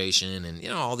administration, and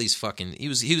all these fucking. He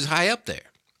was high up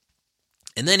there,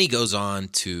 and then he goes on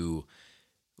to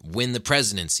win the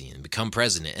presidency and become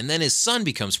president, and then his son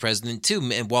becomes president too,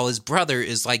 while his brother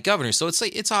is like governor. So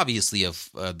it's obviously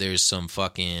there's some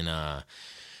fucking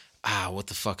what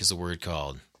the fuck is the word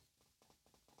called?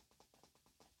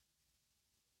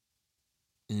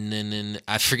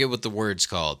 I forget what the word's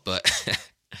called, but.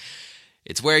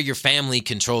 It's where your family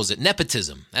controls it.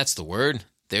 Nepotism, that's the word.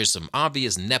 There's some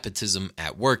obvious nepotism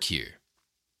at work here.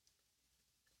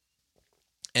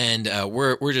 And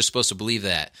we're just supposed to believe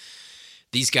that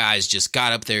these guys just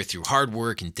got up there through hard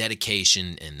work and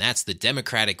dedication, and that's the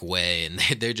Democratic way, and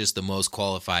they're just the most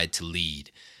qualified to lead.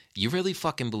 You really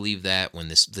fucking believe that when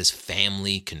this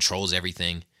family controls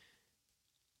everything?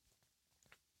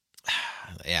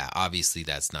 Yeah, obviously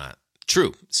that's not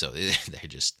True. So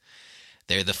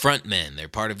they're the front men. They're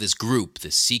part of this group,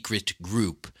 this secret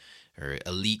group or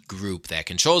elite group that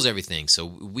controls everything. So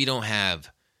we don't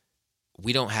have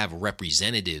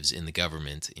representatives in the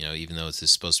government, even though it's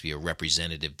supposed to be a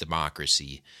representative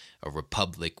democracy, a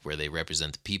republic where they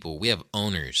represent the people. We have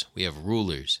owners. We have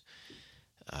rulers.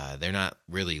 They're not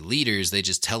really leaders. They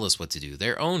just tell us what to do.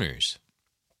 They're owners.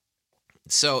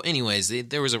 So anyways,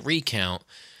 there was a recount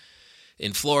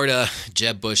in Florida,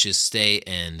 Jeb Bush's state,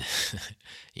 and,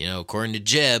 according to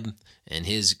Jeb and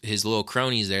his little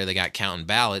cronies there, they got counting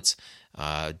ballots.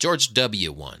 George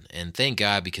W. won, and thank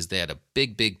God, because they had a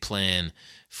big plan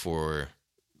for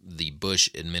the Bush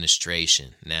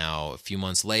administration. Now, a few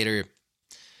months later,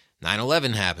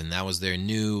 9/11 happened. That was their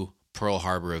new Pearl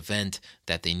Harbor event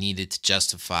that they needed to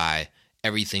justify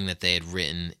everything that they had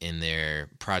written in their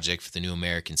Project for the New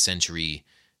American Century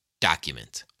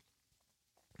document.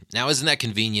 Now, isn't that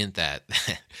convenient that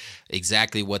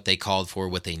exactly what they called for,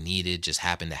 what they needed, just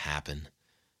happened to happen?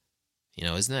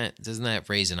 Doesn't that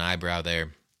raise an eyebrow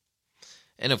there?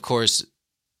 And of course,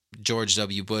 George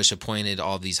W. Bush appointed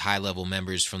all these high-level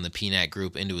members from the PNAC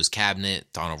group into his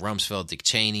cabinet. Donald Rumsfeld, Dick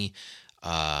Cheney,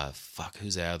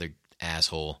 who's that other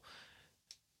asshole?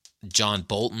 John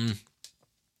Bolton.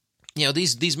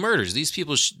 These murders, these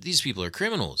people are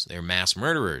criminals. They're mass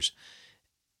murderers.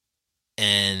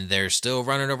 And they're still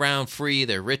running around free.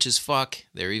 They're rich as fuck.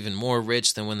 They're even more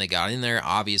rich than when they got in there.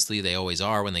 Obviously, they always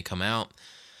are when they come out.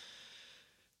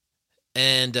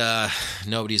 And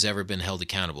nobody's ever been held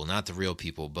accountable. Not the real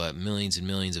people, but millions and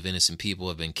millions of innocent people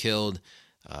have been killed.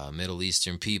 Middle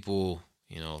Eastern people,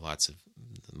 lots of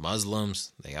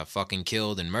Muslims, they got fucking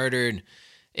killed and murdered.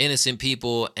 Innocent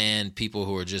people and people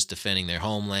who are just defending their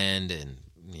homeland. And,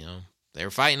 they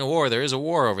were fighting a war. There is a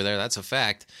war over there. That's a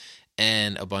fact.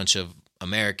 And a bunch of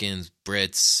Americans,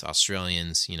 Brits,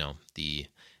 Australians, the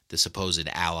supposed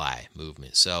ally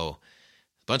movement. So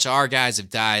a bunch of our guys have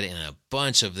died and a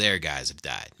bunch of their guys have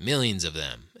died. Millions of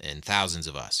them and thousands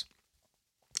of us.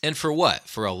 And for what?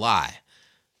 For a lie.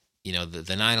 The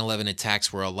 9/11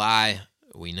 attacks were a lie.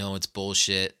 We know it's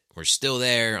bullshit. We're still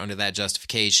there under that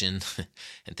justification,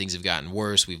 and things have gotten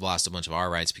worse. We've lost a bunch of our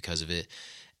rights because of it.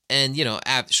 And,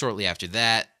 shortly after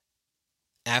that,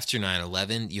 after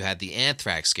 9/11, you had the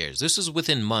anthrax scares. This was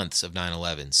within months of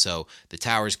 9/11. So the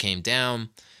towers came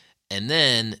down, and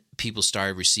then people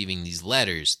started receiving these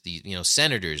letters. The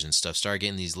senators and stuff started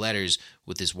getting these letters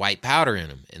with this white powder in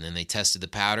them. And then they tested the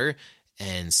powder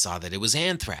and saw that it was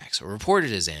anthrax, or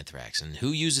reported as anthrax. And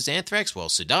who uses anthrax? Well,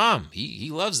 Saddam. He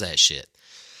loves that shit.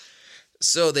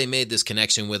 So they made this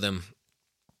connection with him.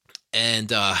 And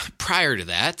prior to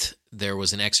that, there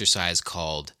was an exercise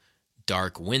called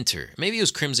Dark Winter. Maybe it was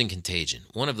Crimson Contagion,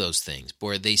 one of those things,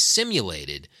 where they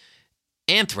simulated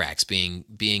anthrax being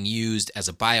used as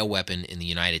a bioweapon in the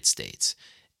United States.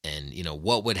 And,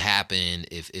 what would happen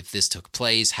if this took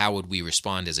place? How would we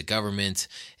respond as a government?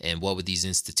 And what would these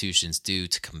institutions do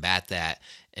to combat that?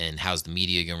 And how's the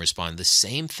media going to respond? The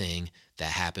same thing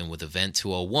that happened with Event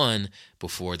 201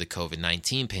 before the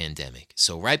COVID-19 pandemic.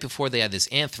 So right before they had this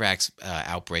anthrax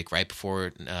outbreak, right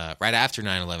after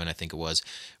 9/11, I think it was,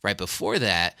 right before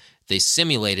that, they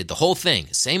simulated the whole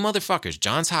thing. Same motherfuckers,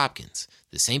 Johns Hopkins,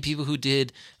 the same people who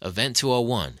did Event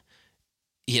 201.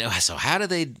 So how do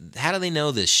they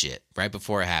know this shit right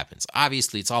before it happens?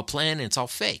 Obviously, it's all planned and it's all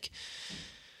fake.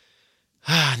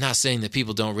 Not saying that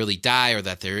people don't really die or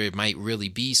that there might really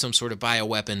be some sort of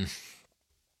bioweapon.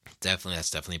 That's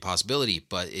definitely a possibility.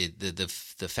 But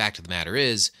the fact of the matter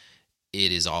is,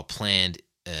 it is all planned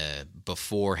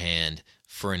beforehand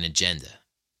for an agenda,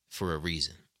 for a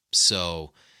reason.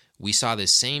 So we saw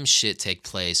this same shit take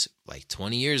place like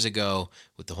 20 years ago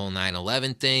with the whole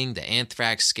 9/11 thing, the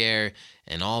anthrax scare,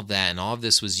 and all of that. And all of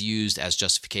this was used as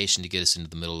justification to get us into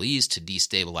the Middle East, to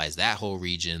destabilize that whole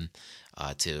region,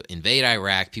 to invade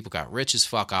Iraq. People got rich as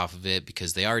fuck off of it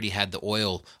because they already had the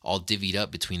oil all divvied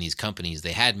up between these companies.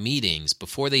 They had meetings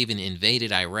before they even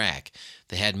invaded Iraq.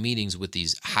 They had meetings with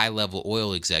these high-level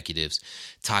oil executives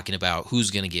talking about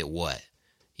who's going to get what.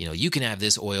 You can have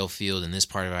this oil field in this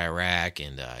part of Iraq,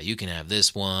 and you can have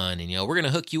this one, and, we're going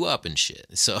to hook you up and shit.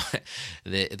 So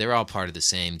they're all part of the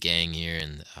same gang here,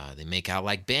 and they make out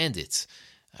like bandits.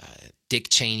 Dick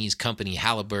Cheney's company,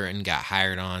 Halliburton, got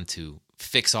hired on to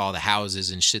fix all the houses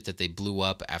and shit that they blew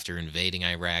up after invading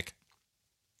Iraq.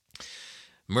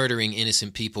 Murdering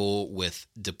innocent people with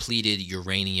depleted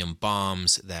uranium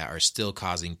bombs that are still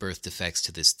causing birth defects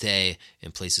to this day.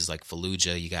 In places like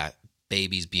Fallujah, you got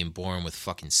babies being born with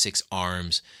fucking 6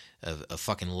 arms, a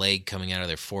fucking leg coming out of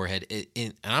their forehead.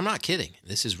 And I'm not kidding.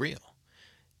 This is real.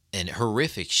 And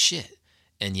horrific shit.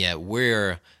 And yet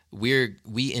we're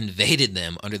We invaded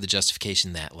them under the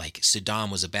justification that like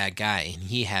Saddam was a bad guy and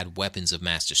he had weapons of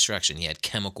mass destruction. He had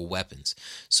chemical weapons.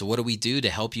 So what do we do to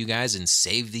help you guys and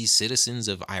save these citizens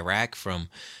of Iraq from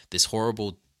this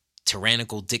horrible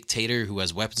tyrannical dictator who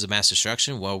has weapons of mass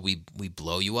destruction? Well, we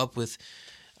blow you up with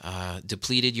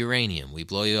depleted uranium. We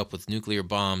blow you up with nuclear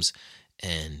bombs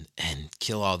and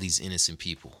kill all these innocent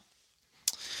people.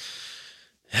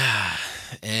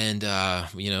 And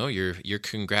you're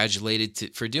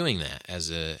congratulated for doing that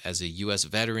as a U.S.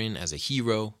 veteran, as a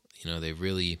hero. They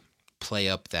really play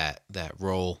up that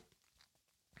role,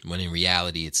 when in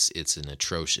reality it's an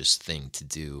atrocious thing to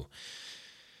do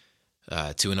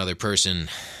to another person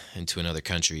and to another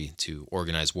country, to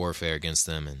organize warfare against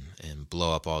them and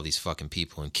blow up all these fucking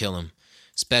people and kill them,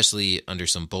 especially under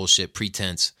some bullshit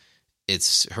pretense.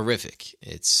 It's horrific.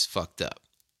 It's fucked up.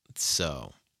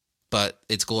 So, but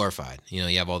it's glorified. You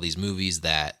have all these movies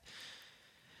that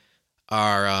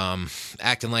are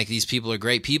acting like these people are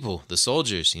great people. The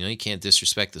soldiers, you can't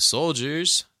disrespect the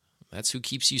soldiers. That's who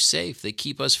keeps you safe. They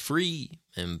keep us free.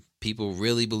 And people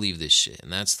really believe this shit.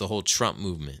 And that's the whole Trump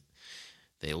movement.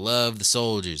 They love the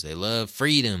soldiers. They love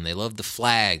freedom. They love the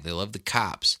flag. They love the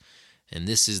cops. And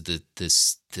this is the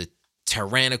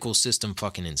tyrannical system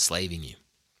fucking enslaving you.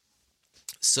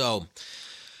 So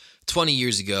 20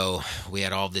 years ago, we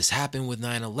had all this happen with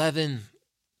 9/11.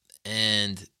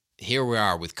 And here we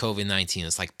are with COVID-19.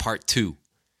 It's like part 2.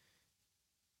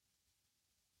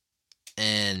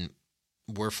 And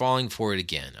we're falling for it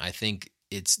again. I think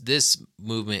this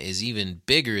movement is even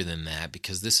bigger than that,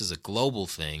 because this is a global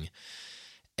thing.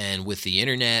 And with the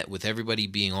internet, with everybody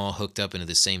being all hooked up into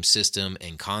the same system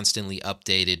and constantly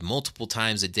updated multiple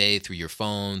times a day through your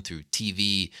phone, through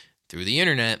TV, through the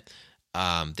internet,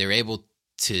 they're able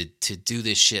to do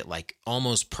this shit like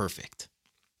almost perfect.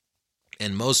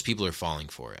 And most people are falling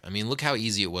for it. I mean, look how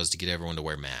easy it was to get everyone to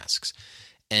wear masks.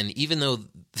 And even though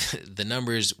the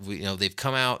numbers, they've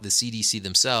come out, the CDC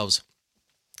themselves,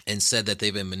 and said that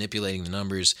they've been manipulating the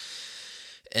numbers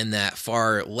and that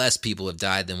far less people have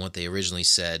died than what they originally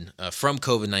said from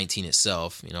COVID-19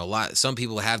 itself. Some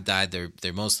people have died.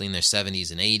 They're mostly in their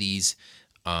 70s and 80s,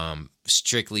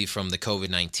 strictly from the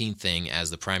COVID-19 thing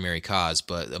as the primary cause.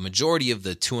 But a majority of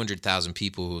the 200,000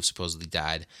 people who have supposedly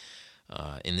died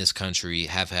in this country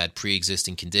have had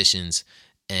pre-existing conditions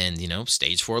and,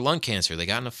 stage 4 lung cancer. They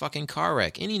got in a fucking car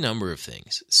wreck, any number of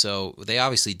things. So they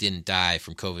obviously didn't die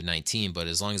from COVID-19, but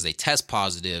as long as they test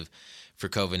positive for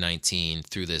COVID-19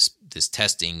 through this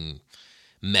testing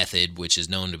method, which is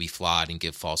known to be flawed and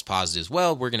give false positives,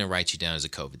 well, we're going to write you down as a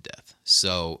COVID death.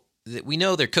 So we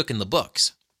know they're cooking the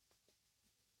books.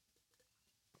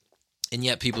 And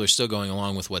yet people are still going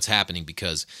along with what's happening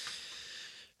because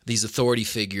these authority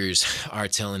figures are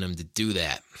telling them to do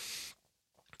that.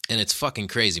 And it's fucking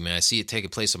crazy, man. I see it taking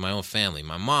place in my own family.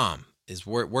 My mom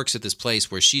works at this place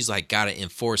where she's like got to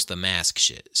enforce the mask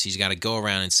shit. She's got to go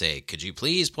around and say, "Could you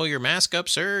please pull your mask up,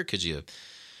 sir? Could you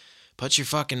put your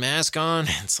fucking mask on?"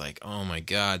 And it's like, oh my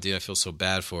God, dude, I feel so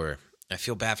bad for her. I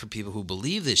feel bad for people who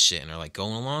believe this shit and are like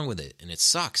going along with it. And it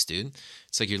sucks, dude.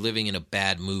 It's like you're living in a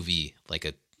bad movie, like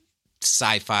a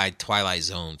sci-fi Twilight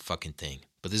Zone fucking thing.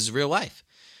 But this is real life.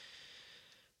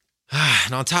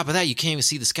 And on top of that, you can't even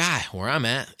see the sky where I'm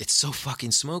at. It's so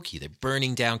fucking smoky. They're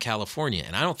burning down California.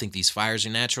 And I don't think these fires are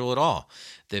natural at all.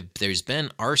 There's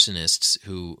been arsonists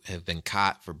who have been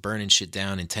caught for burning shit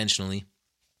down intentionally.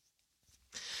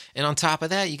 And on top of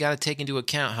that, you got to take into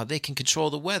account how they can control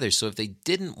the weather. So if they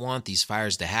didn't want these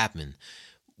fires to happen,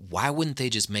 why wouldn't they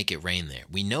just make it rain there?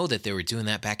 We know that they were doing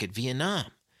that back at Vietnam.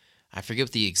 I forget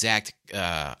what the exact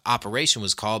operation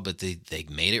was called, but they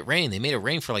made it rain. They made it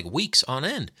rain for like weeks on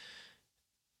end.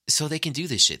 So they can do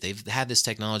this shit. They've had this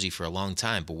technology for a long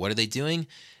time. But what are they doing?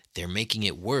 They're making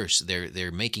it worse.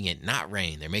 They're making it not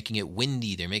rain. They're making it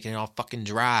windy. They're making it all fucking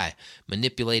dry.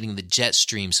 Manipulating the jet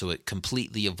stream so it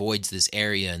completely avoids this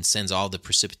area and sends all the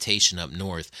precipitation up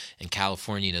north. And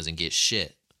California doesn't get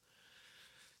shit.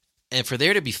 And for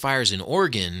there to be fires in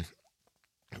Oregon,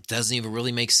 it doesn't even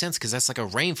really make sense because that's like a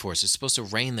rainforest. It's supposed to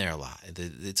rain there a lot.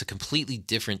 It's a completely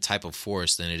different type of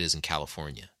forest than it is in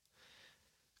California.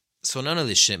 So none of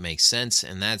this shit makes sense.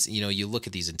 And that's, you look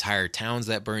at these entire towns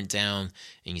that burnt down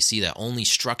and you see that only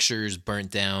structures burnt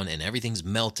down and everything's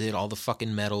melted. All the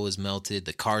fucking metal is melted.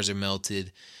 The cars are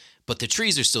melted. But the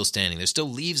trees are still standing. There's still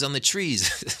leaves on the trees.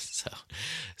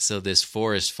 So this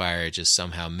forest fire just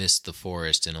somehow missed the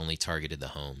forest and only targeted the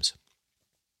homes.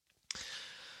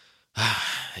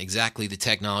 Exactly the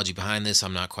technology behind this,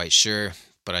 I'm not quite sure.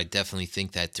 But I definitely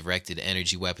think that directed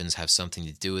energy weapons have something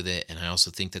to do with it. And I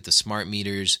also think that the smart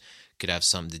meters could have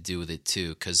something to do with it too,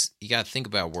 because you got to think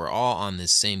about, we're all on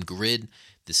this same grid,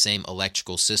 the same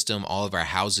electrical system. All of our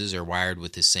houses are wired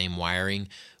with the same wiring,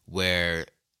 where,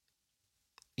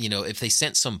 you know, if they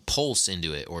sent some pulse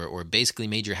into it, or basically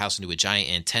made your house into a giant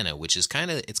antenna, which is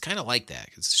kind of like that.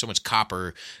 It's so much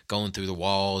copper going through the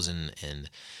walls, and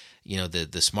you know,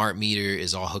 the smart meter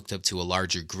is all hooked up to a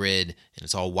larger grid, and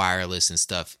it's all wireless and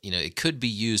stuff. You know, it could be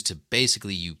used to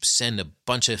basically, you send a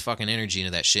bunch of fucking energy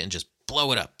into that shit and just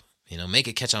blow it up. You know, make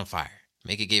it catch on fire,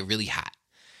 make it get really hot.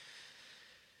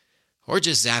 Or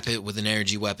just zap it with an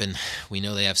energy weapon. We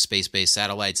know they have space-based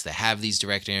satellites that have these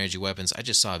direct energy weapons. I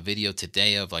just saw a video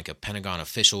today of like a Pentagon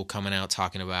official coming out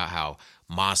talking about how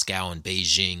Moscow and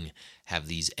Beijing have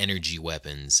these energy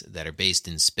weapons that are based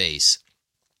in space.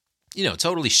 You know,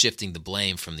 totally shifting the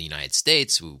blame from the United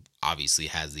States, who obviously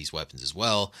has these weapons as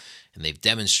well. And they've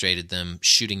demonstrated them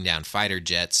shooting down fighter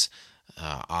jets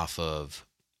off of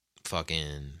a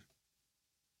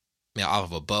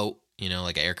boat. You know,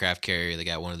 like an aircraft carrier, they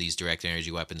got one of these direct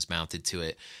energy weapons mounted to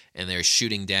it, and they're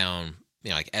shooting down, you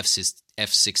know, like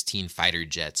F-16 fighter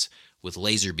jets with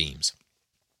laser beams.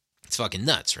 It's fucking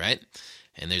nuts, right?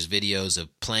 And there's videos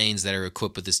of planes that are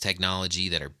equipped with this technology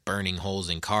that are burning holes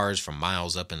in cars from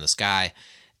miles up in the sky.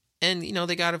 And, you know,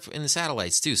 they got it in the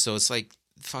satellites too. So it's like,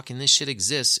 fucking, this shit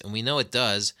exists, and we know it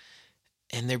does,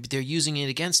 and they're using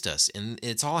it against us. And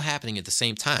it's all happening at the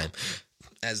same time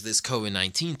as this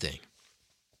COVID-19 thing.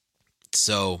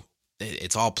 So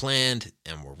it's all planned,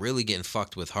 and we're really getting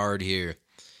fucked with hard here.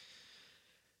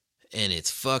 And it's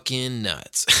fucking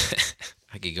nuts.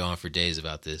 I could go on for days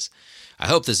about this. I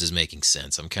hope this is making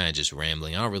sense. I'm kind of just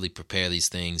rambling. I don't really prepare these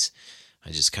things.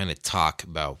 I just kind of talk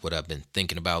about what I've been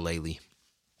thinking about lately.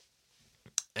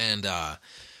 And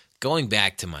going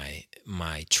back to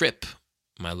my trip,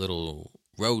 my little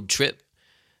road trip,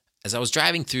 as I was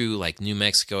driving through like New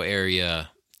Mexico area,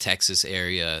 Texas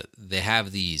area, they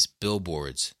have these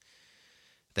billboards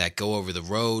that go over the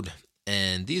road,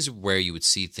 and these are where you would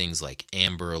see things like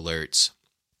Amber Alerts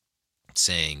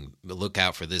saying, look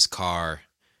out for this car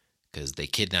because they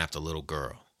kidnapped a little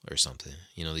girl or something.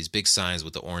 You know, these big signs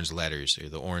with the orange letters, or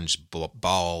the orange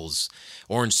balls,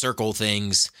 orange circle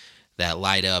things that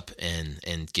light up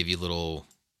and give you little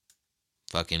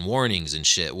fucking warnings and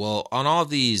shit. Well, on all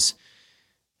these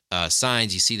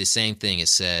signs, you see the same thing. It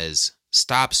says,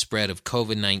 stop spread of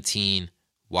COVID-19,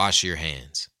 wash your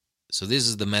hands. So this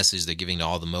is the message they're giving to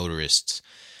all the motorists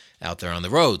out there on the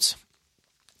roads.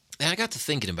 And I got to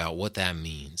thinking about what that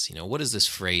means. You know, what does this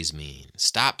phrase mean?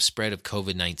 Stop spread of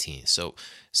COVID-19. So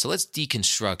let's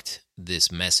deconstruct this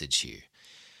message here.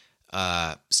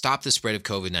 Stop the spread of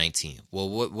COVID-19. Well,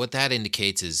 what that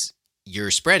indicates is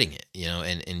you're spreading it, you know,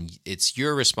 and it's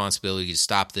your responsibility to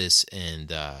stop this, and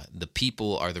the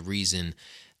people are the reason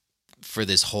for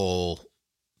this whole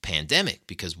pandemic,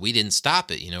 because we didn't stop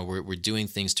it. You know, we're doing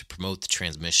things to promote the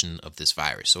transmission of this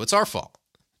virus. So it's our fault,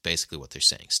 basically what they're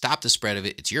saying. Stop the spread of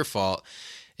it. It's your fault.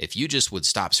 If you just would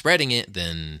stop spreading it,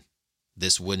 then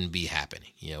this wouldn't be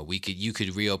happening. You know, you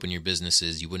could reopen your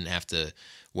businesses. You wouldn't have to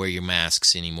wear your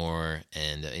masks anymore.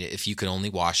 And if you could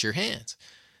only wash your hands,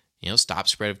 you know, stop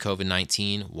spread of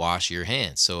COVID-19, wash your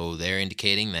hands. So they're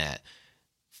indicating that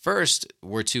first,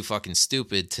 we're too fucking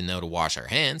stupid to know to wash our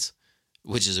hands,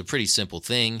 which is a pretty simple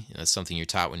thing. You know, that's something you're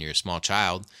taught when you're a small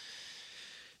child,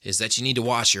 is that you need to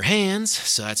wash your hands.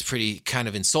 So that's pretty kind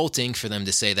of insulting for them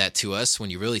to say that to us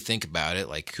when you really think about it.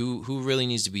 Like, who really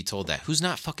needs to be told that? Who's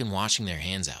not fucking washing their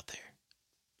hands out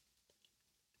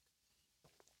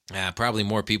there? Probably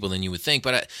more people than you would think,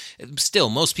 but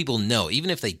still, most people know. Even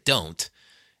if they don't,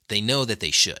 they know that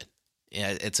they should.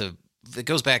 Yeah, it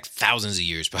goes back thousands of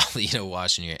years, probably, you know,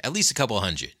 washing your, at least a couple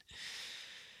hundred.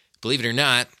 Believe it or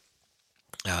not,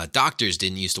 doctors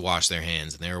didn't used to wash their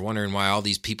hands, and they were wondering why all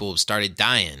these people started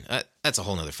dying. That's a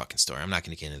whole nother fucking story. I'm not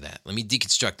going to get into that. Let me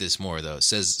deconstruct this more, though. It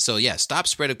says, so yeah, stop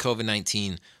spread of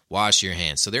COVID-19, wash your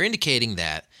hands. So they're indicating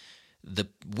that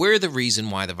we're the reason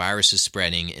why the virus is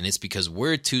spreading, and it's because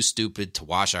we're too stupid to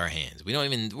wash our hands.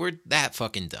 We're that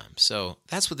fucking dumb. So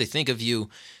that's what they think of you.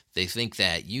 They think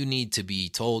that you need to be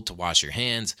told to wash your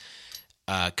hands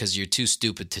because you're too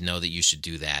stupid to know that you should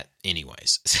do that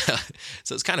anyways.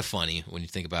 So it's kind of funny when you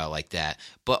think about it like that.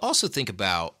 But also think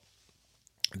about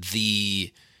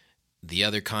the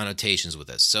other connotations with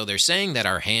us. So they're saying that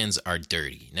our hands are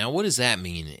dirty. Now, what does that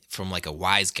mean from like a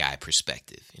wise guy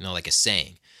perspective? You know, like a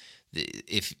saying.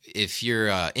 If you're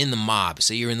in the mob,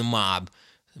 say you're in the mob,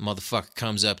 the motherfucker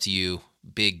comes up to you,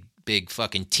 big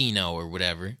fucking Tino or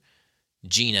whatever,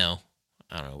 Gino,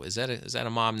 I don't know, is that a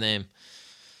mob name?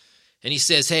 And he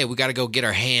says, hey, we got to go get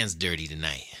our hands dirty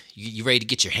tonight. You ready to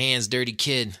get your hands dirty,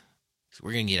 kid?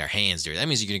 We're going to get our hands dirty. That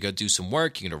means you're going to go do some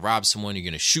work. You're going to rob someone. You're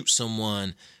going to shoot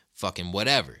someone. Fucking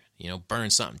whatever. Burn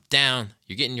something down.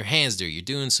 You're getting your hands dirty. You're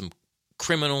doing some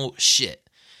criminal shit.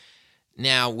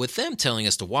 Now, with them telling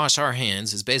us to wash our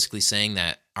hands is basically saying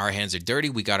that our hands are dirty.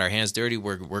 We got our hands dirty.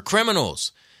 We're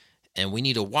criminals. And we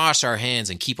need to wash our hands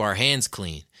and keep our hands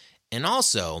clean. And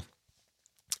also,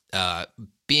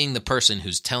 being the person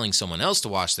who's telling someone else to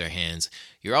wash their hands,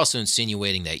 you're also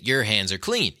insinuating that your hands are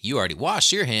clean. You already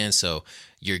washed your hands, so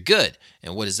you're good.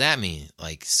 And what does that mean?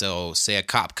 So say a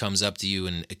cop comes up to you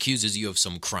and accuses you of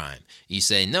some crime. You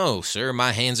say, no, sir,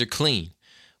 my hands are clean.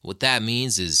 What that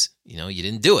means is, you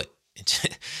didn't do it.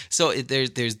 So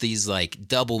there's these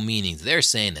double meanings. They're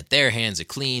saying that their hands are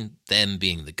clean, them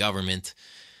being the government,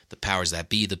 the powers that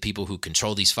be, the people who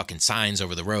control these fucking signs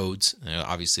over the roads.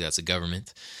 Obviously, that's the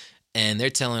government. And they're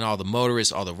telling all the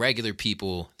motorists, all the regular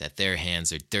people that their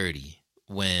hands are dirty,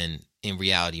 when in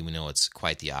reality, we know it's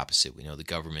quite the opposite. We know the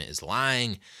government is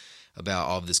lying about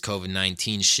all of this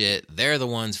COVID-19 shit. They're the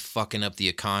ones fucking up the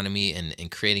economy and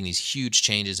creating these huge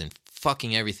changes and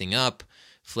fucking everything up,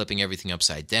 flipping everything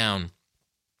upside down.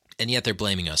 And yet they're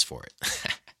blaming us for it.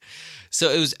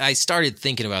 So I started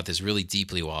thinking about this really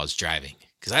deeply while I was driving,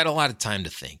 because I had a lot of time to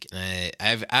think. And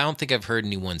I don't think I've heard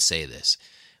anyone say this.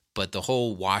 But the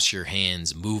whole wash your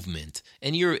hands movement,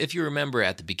 and if you remember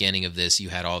at the beginning of this, you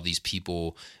had all these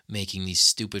people making these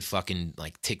stupid fucking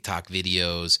TikTok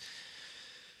videos,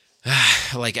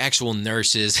 like actual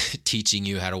nurses teaching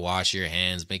you how to wash your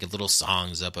hands, making little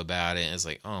songs up about it. And it's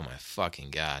like, oh my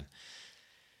fucking God.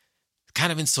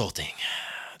 Kind of insulting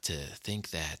to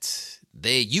think that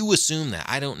you assume that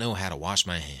I don't know how to wash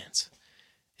my hands.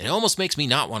 And it almost makes me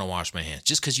not want to wash my hands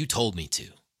just because you told me to.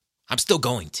 I'm still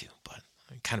going to, but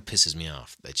it kind of pisses me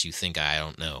off that you think I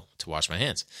don't know to wash my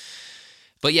hands.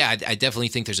 But yeah, I definitely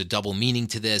think there's a double meaning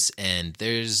to this. And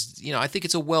there's, I think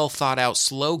it's a well thought out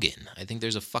slogan. I think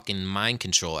there's a fucking mind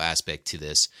control aspect to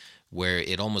this where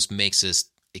it almost makes us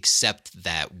accept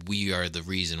that we are the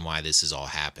reason why this is all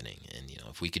happening. And,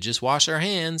 if we could just wash our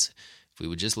hands, if we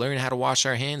would just learn how to wash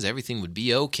our hands, everything would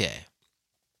be okay.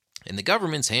 And the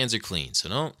government's hands are clean.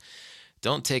 So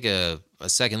don't take a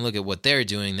second look at what they're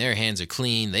doing. Their hands are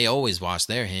clean. They always wash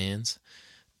their hands.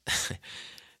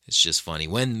 It's just funny.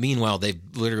 Meanwhile, they've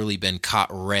literally been caught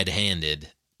red-handed,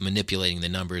 manipulating the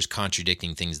numbers,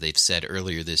 contradicting things they've said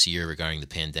earlier this year regarding the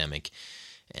pandemic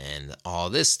and all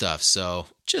this stuff. So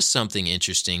just something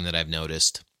interesting that I've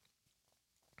noticed.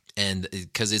 And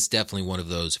because it's definitely one of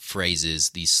those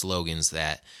phrases, these slogans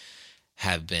that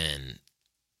have been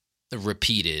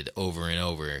repeated over and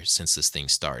over since this thing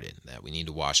started, that we need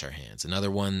to wash our hands. Another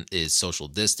one is social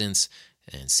distance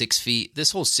and 6 feet.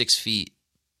 This whole 6 feet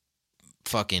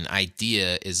fucking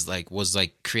idea was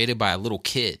created by a little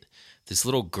kid. This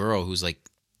little girl who's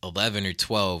 11 or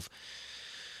 12.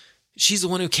 She's the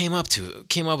one who came up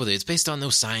with it. It's based on no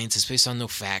science. It's based on no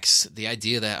facts. The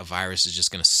idea that a virus is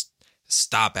just going to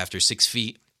stop after 6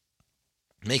 feet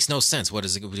makes no sense. What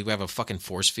is it? Do we have a fucking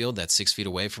force field that's 6 feet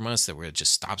away from us where it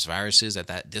just stops viruses at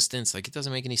that distance? It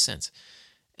doesn't make any sense.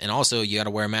 And also, you got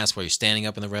to wear a mask while you're standing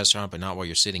up in the restaurant, but not while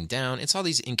you're sitting down. It's all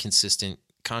these inconsistent,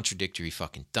 contradictory,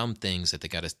 fucking dumb things that they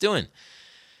got us doing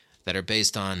that are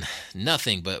based on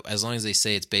nothing. But as long as they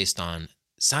say it's based on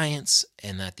science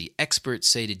and that the experts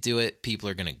say to do it, people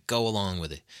are going to go along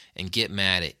with it and get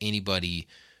mad at anybody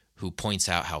who points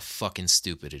out how fucking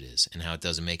stupid it is and how it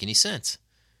doesn't make any sense.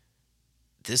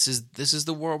 This is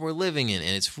the world we're living in,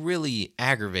 and it's really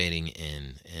aggravating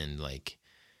and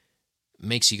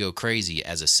makes you go crazy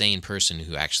as a sane person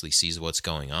who actually sees what's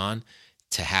going on,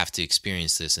 to have to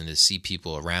experience this and to see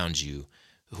people around you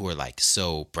who are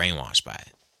so brainwashed by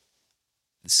it.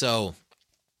 So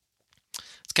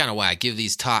it's kind of why I give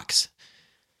these talks,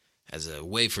 as a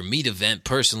way for me to vent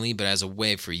personally, but as a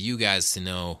way for you guys to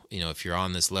know, if you're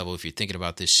on this level, if you're thinking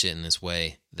about this shit in this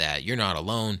way, that you're not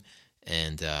alone.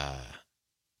 And,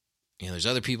 there's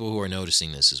other people who are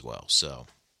noticing this as well. So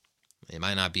it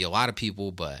might not be a lot of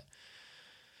people, but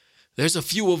there's a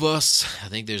few of us. I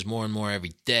think there's more and more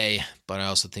every day, but I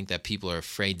also think that people are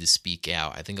afraid to speak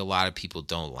out. I think a lot of people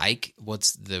don't like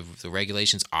what's the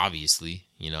regulations, obviously,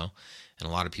 and a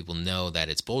lot of people know that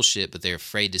it's bullshit, but they're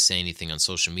afraid to say anything on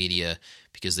social media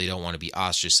because they don't want to be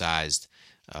ostracized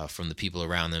from the people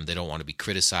around them. They don't want to be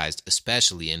criticized,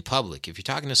 especially in public. If you're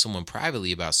talking to someone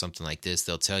privately about something like this,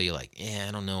 they'll tell you I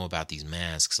don't know about these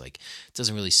masks. It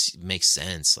doesn't really make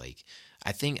sense.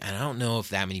 I don't know if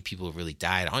that many people have really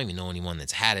died. I don't even know anyone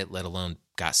that's had it, let alone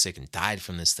got sick and died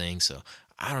from this thing. So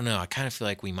I don't know. I kind of feel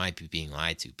like we might be being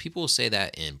lied to. People will say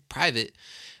that in private,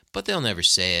 but they'll never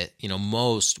say it.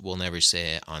 Most will never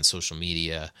say it on social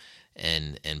media.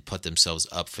 and put themselves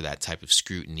up for that type of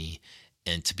scrutiny,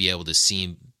 and to be able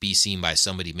to be seen by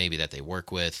somebody maybe that they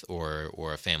work with,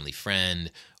 or a family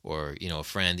friend, or a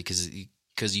friend, because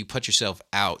you put yourself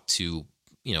out to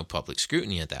public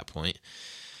scrutiny at that point,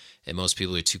 and most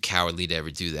people are too cowardly to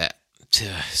ever do that, to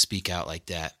speak out like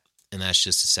that, and that's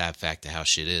just a sad fact of how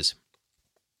shit is.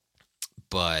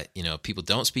 But if people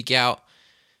don't speak out,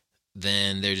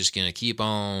 then they're just going to keep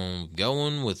on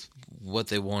going with what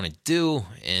they want to do.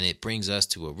 And it brings us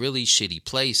to a really shitty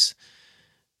place,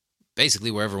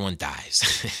 basically where everyone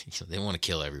dies. They want to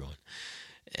kill everyone.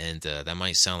 And that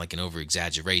might sound like an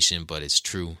over-exaggeration, but it's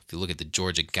true. If you look at the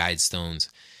Georgia Guidestones,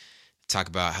 talk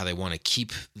about how they want to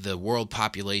keep the world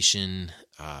population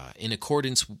in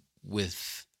accordance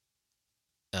with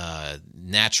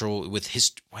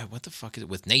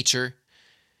with nature.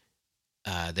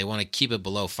 They want to keep it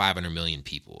below 500 million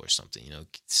people or something,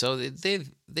 So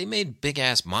they made big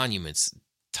ass monuments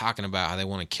talking about how they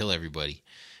want to kill everybody.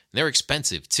 And they're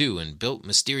expensive too, and built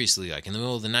mysteriously, like in the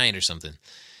middle of the night or something,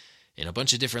 in a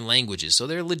bunch of different languages. So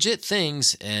they're legit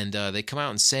things, and they come out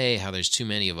and say how there's too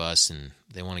many of us, and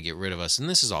they want to get rid of us, and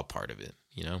this is all part of it,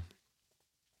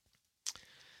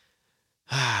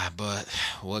 But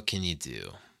what can you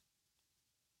do?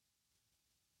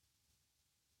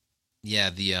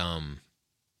 Yeah, the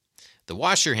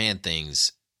wash your hand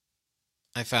things,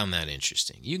 I found that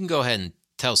interesting. You can go ahead and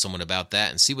tell someone about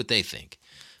that and see what they think.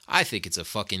 I think it's a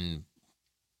fucking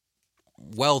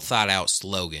well thought out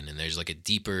slogan, and there's like a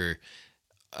deeper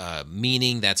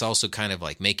meaning that's also kind of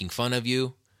like making fun of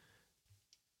you.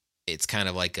 It's kind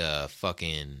of like a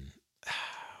fucking,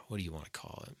 what do you want to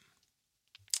call it?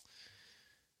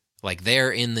 Like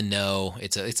they're in the know.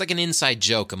 It's like an inside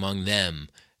joke among them,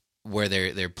 where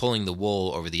they're pulling the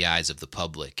wool over the eyes of the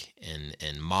public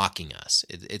and mocking us.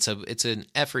 It's an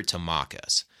effort to mock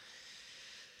us.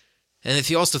 And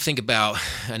if you also think about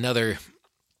another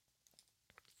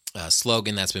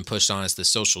slogan that's been pushed on us, the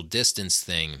social distance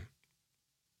thing,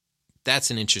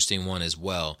 that's an interesting one as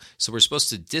well. So we're supposed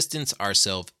to distance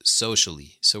ourselves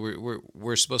socially. So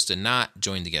we're supposed to not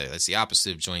join together. That's the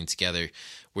opposite of join together.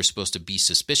 We're supposed to be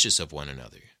suspicious of one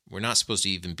another. We're not supposed to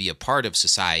even be a part of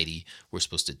society. We're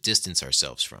supposed to distance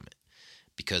ourselves from it,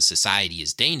 because society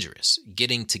is dangerous.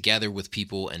 Getting together with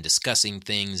people and discussing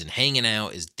things and hanging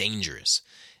out is dangerous.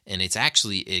 And it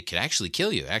could actually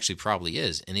kill you. It actually probably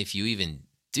is. And if you even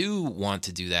do want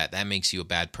to do that, that makes you a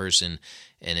bad person,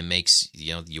 and it makes,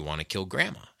 you want to kill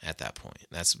grandma at that point.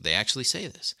 They actually say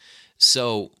this.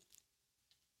 So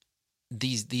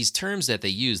these terms that they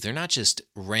use, they're not just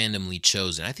randomly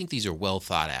chosen. I think these are well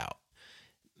thought out.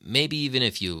 Maybe even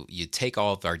if you take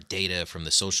all of our data from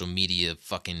the social media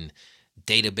fucking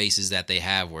databases that they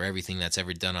have, where everything that's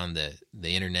ever done on the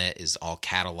internet is all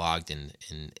cataloged and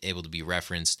able to be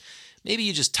referenced, maybe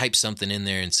you just type something in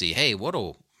there and see, hey,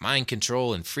 what'll mind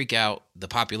control and freak out the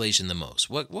population the most?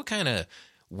 What kind of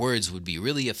words would be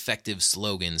really effective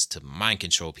slogans to mind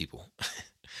control people?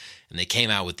 And they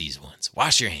came out with these ones.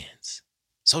 Wash your hands.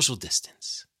 Social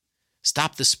distance.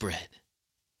 Stop the spread.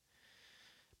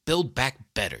 Build back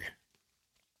better.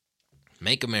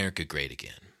 Make America great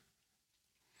again.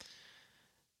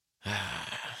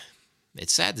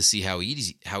 It's sad to see how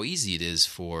easy it is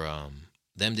for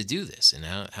them to do this, and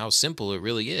how simple it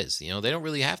really is. They don't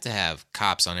really have to have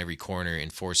cops on every corner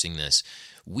enforcing this.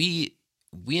 We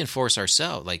enforce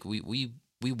ourselves. Like we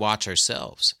watch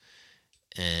ourselves,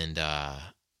 and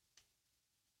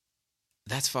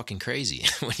that's fucking crazy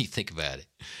when you think about it.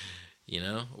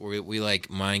 We like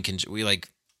we like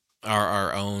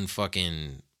our own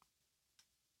fucking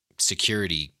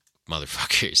security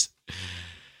motherfuckers.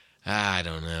 I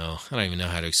don't know. I don't even know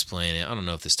how to explain it. I don't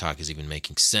know if this talk is even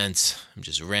making sense. I'm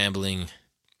just rambling.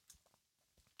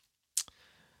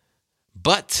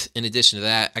 But in addition to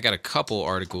that, I got a couple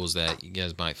articles that you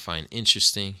guys might find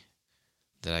interesting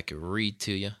that I could read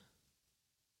to you.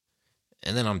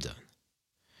 And then I'm done.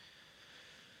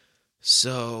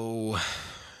 So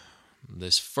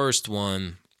this first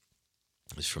one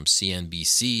is from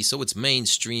CNBC. So it's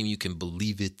mainstream. You can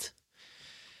believe it.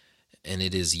 And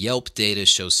it is Yelp data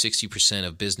shows 60%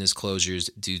 of business closures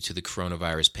due to the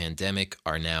coronavirus pandemic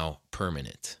are now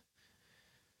permanent.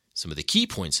 Some of the key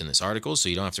points in this article, so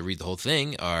you don't have to read the whole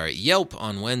thing, are Yelp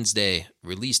on Wednesday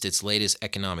released its latest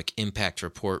economic impact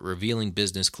report, revealing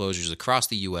business closures across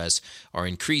the U.S. are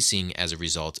increasing as a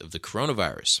result of the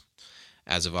coronavirus.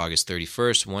 As of August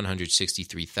 31st,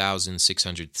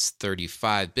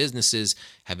 163,635 businesses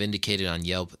have indicated on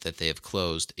Yelp that they have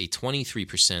closed, a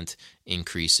 23%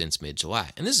 increase since mid-July.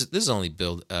 And this is only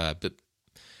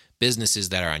businesses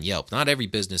that are on Yelp. Not every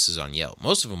business is on Yelp.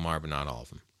 Most of them are, but not all of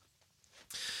them.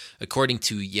 According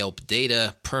to Yelp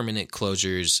data, permanent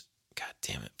closures, God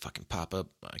damn it, fucking pop up.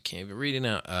 I can't even read it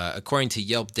now. According to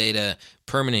Yelp data,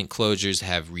 permanent closures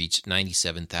have reached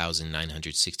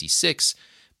 97,966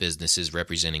 businesses,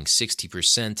 representing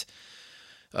 60%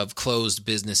 of closed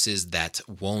businesses that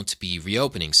won't be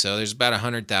reopening. So there's about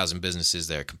 100,000 businesses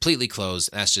that are completely closed.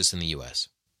 That's just in the U.S.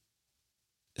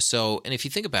 So, and if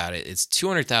you think about it, it's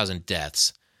 200,000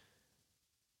 deaths.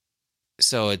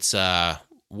 So it's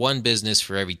one business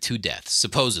for every 2 deaths,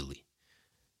 supposedly.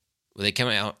 They came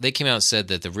out and said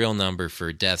that the real number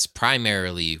for deaths,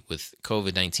 primarily with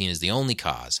COVID-19 as the only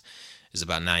cause, is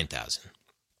about 9,000.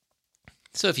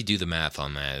 So if you do the math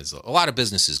on that, is a lot of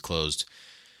businesses closed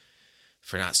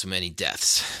for not so many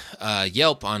deaths.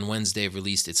 Yelp on Wednesday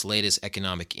released its latest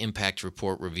economic impact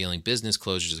report, revealing business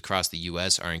closures across the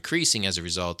U.S. are increasing as a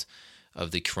result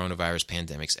of the coronavirus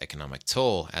pandemic's economic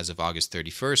toll. As of August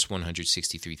 31st,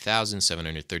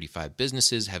 163,735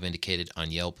 businesses have indicated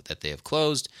on Yelp that they have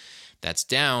closed. That's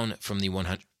down from the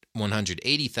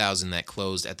 180,000 that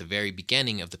closed at the very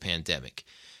beginning of the pandemic.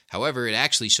 However, it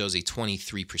actually shows a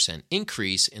 23%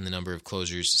 increase in the number of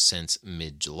closures since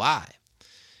mid-July.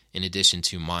 In addition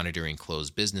to monitoring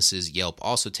closed businesses, Yelp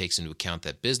also takes into account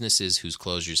that businesses whose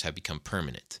closures have become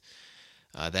permanent.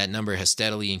 That number has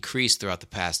steadily increased throughout the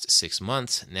past 6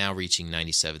 months, now reaching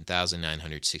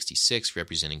 97,966,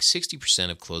 representing 60%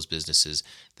 of closed businesses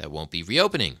that won't be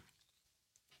reopening.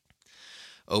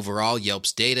 Overall,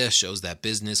 Yelp's data shows that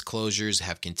business closures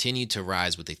have continued to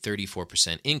rise, with a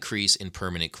 34% increase in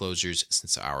permanent closures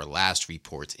since our last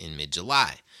report in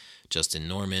mid-July. Justin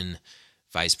Norman,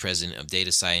 Vice President of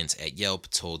Data Science at Yelp,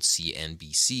 told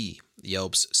CNBC.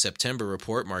 Yelp's September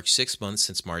report marks 6 months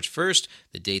since March 1st,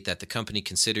 the date that the company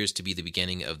considers to be the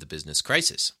beginning of the business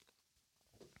crisis.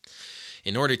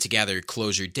 In order to gather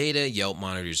closure data, Yelp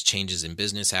monitors changes in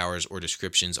business hours or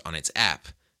descriptions on its app,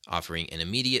 offering an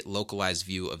immediate, localized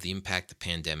view of the impact the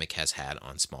pandemic has had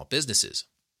on small businesses.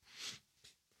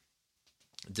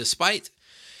 Despite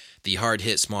the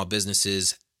hard-hit small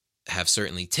businesses have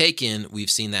certainly taken, we've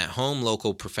seen that home,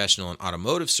 local, professional, and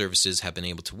automotive services have been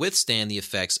able to withstand the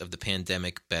effects of the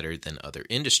pandemic better than other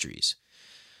industries.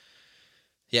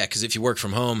 Yeah, because if you work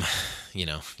from home, you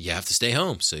have to stay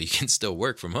home, so you can still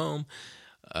work from home.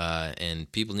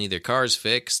 And people need their cars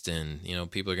fixed, and,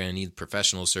 people are going to need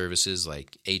professional services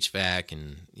like HVAC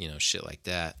and, shit like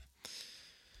that.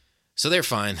 So they're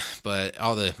fine, but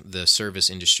all the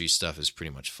service industry stuff is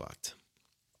pretty much fucked.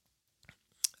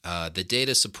 The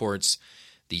data supports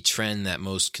the trend that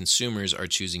most consumers are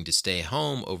choosing to stay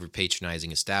home over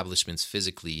patronizing establishments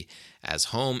physically, as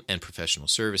home and professional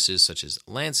services such as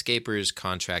landscapers,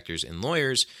 contractors, and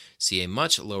lawyers see a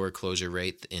much lower closure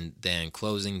rate than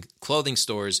clothing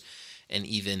stores and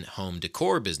even home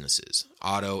decor businesses.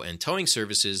 Auto and towing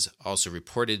services also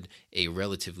reported a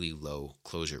relatively low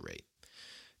closure rate.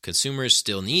 Consumers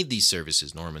still need these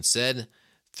services, Norman said.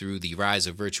 Through the rise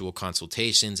of virtual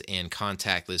consultations and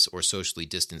contactless or socially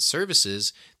distant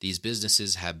services, these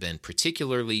businesses have been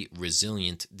particularly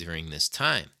resilient during this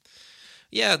time.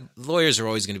 Yeah, lawyers are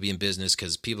always going to be in business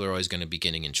because people are always going to be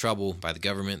getting in trouble by the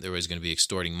government. They're always going to be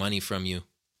extorting money from you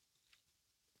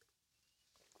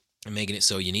and making it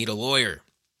so you need a lawyer.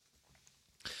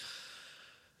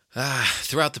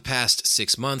 Throughout the past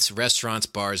 6 months, restaurants,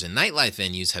 bars, and nightlife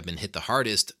venues have been hit the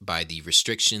hardest by the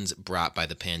restrictions brought by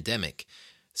the pandemic.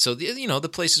 So, the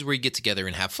places where you get together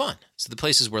and have fun. So the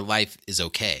places where life is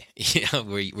okay,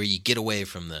 where you get away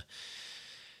from the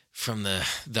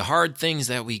hard things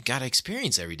that we got to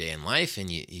experience every day in life, and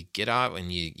you get out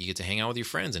and you get to hang out with your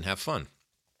friends and have fun,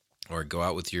 or go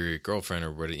out with your girlfriend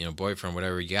or boyfriend,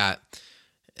 whatever you got.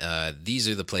 These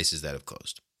are the places that have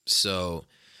closed. So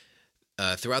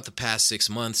throughout the past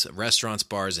 6 months, restaurants,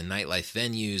 bars, and nightlife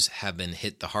venues have been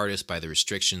hit the hardest by the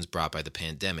restrictions brought by the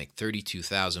pandemic.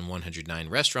 32,109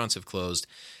 restaurants have closed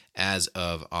as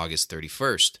of August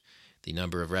 31st. The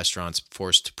number of restaurants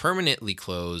forced to permanently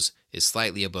close is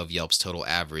slightly above Yelp's total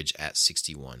average at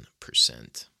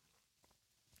 61%.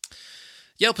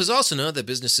 Yelp has also noted that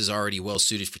businesses already well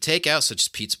suited for takeout, such as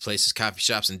pizza places, coffee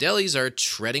shops, and delis, are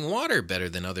treading water better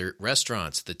than other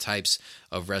restaurants. The types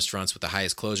of restaurants with the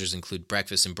highest closures include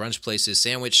breakfast and brunch places,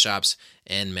 sandwich shops,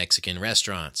 and Mexican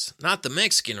restaurants. Not the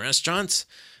Mexican restaurants.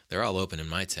 They're all open in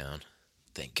my town.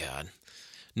 Thank God.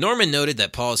 Norman noted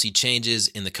that policy changes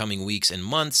in the coming weeks and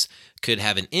months could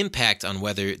have an impact on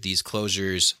whether these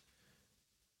closures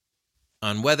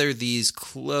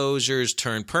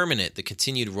turn permanent. The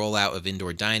continued rollout of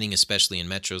indoor dining, especially in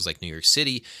metros like New York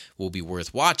City, will be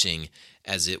worth watching,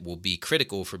 as it will be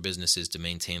critical for businesses to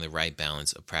maintain the right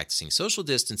balance of practicing social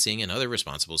distancing and other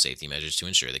responsible safety measures to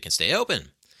ensure they can stay open.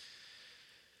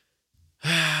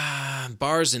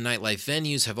 Bars and nightlife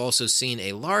venues have also seen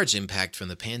a large impact from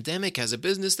the pandemic as a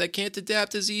business that can't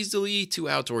adapt as easily to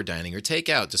outdoor dining or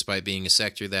takeout, despite being a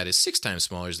sector that is 6 times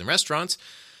smaller than restaurants.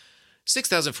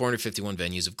 6,451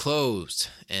 venues have closed,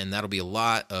 and that'll be a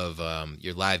lot of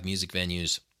your live music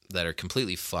venues that are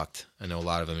completely fucked. I know a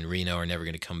lot of them in Reno are never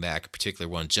going to come back. A particular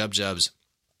one, Jub Jub's.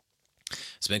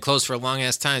 It's been closed for a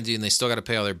long-ass time, dude, and they still got to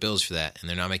pay all their bills for that, and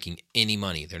they're not making any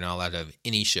money. They're not allowed to have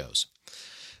any shows.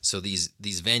 So these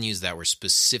venues that were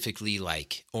specifically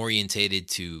like orientated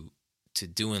to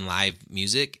doing live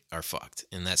music are fucked,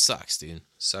 and that sucks, dude.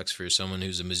 Sucks for someone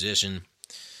who's a musician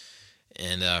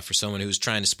and for someone who's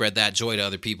trying to spread that joy to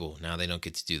other people. Now they don't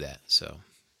get to do that, so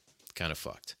kind of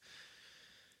fucked.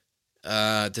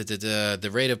 The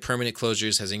rate of permanent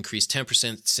closures has increased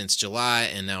 10% since July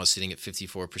and now is sitting at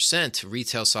 54%.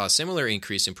 Retail saw a similar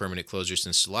increase in permanent closures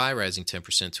since July, rising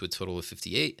 10% to a total of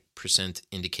 58%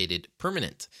 indicated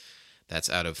permanent. That's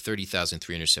out of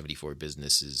 30,374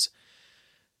 businesses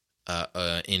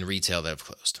in retail that have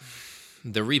closed.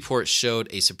 The report showed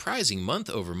a surprising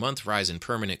month-over-month rise in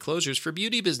permanent closures for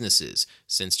beauty businesses.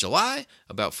 Since July,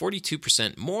 about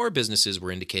 42% more businesses were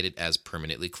indicated as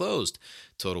permanently closed.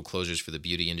 Total closures for the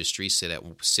beauty industry sit at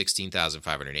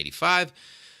 16,585,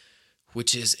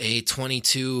 which is a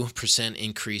 22%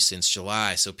 increase since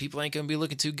July. So people ain't going to be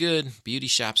looking too good. Beauty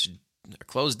shops are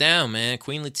closed down, man.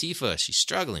 Queen Latifah, she's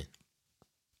struggling.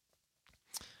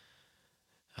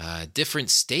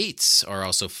 Different states are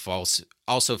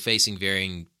also facing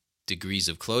varying degrees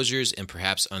of closures, and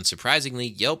perhaps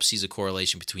unsurprisingly, Yelp sees a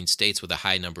correlation between states with a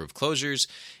high number of closures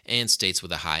and states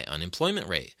with a high unemployment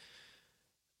rate.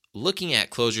 Looking at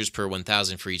closures per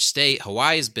 1,000 for each state,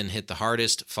 Hawaii has been hit the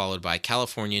hardest, followed by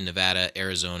California, Nevada,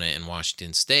 Arizona, and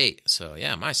Washington State. So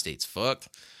yeah, my state's fucked.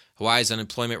 Hawaii's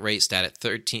unemployment rate sat at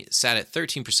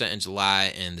 13% in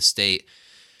July, and the state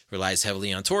relies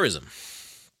heavily on tourism.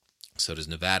 So does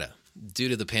Nevada. Due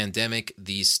to the pandemic,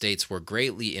 these states were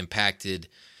greatly impacted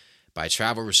by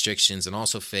travel restrictions and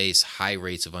also face high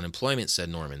rates of unemployment, said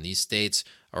Norman. These states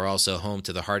are also home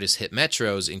to the hardest hit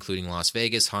metros, including Las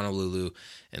Vegas, Honolulu,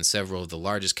 and several of the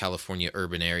largest California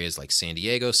urban areas like San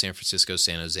Diego, San Francisco,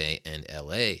 San Jose, and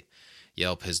LA.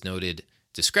 Yelp has noted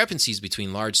discrepancies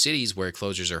between large cities where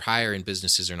closures are higher and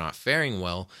businesses are not faring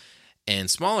well, and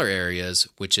smaller areas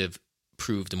which have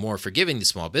proved more forgiving to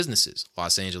small businesses.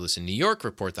 Los Angeles and New York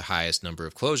report the highest number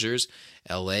of closures.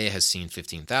 LA has seen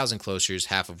 15,000 closures,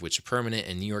 half of which are permanent,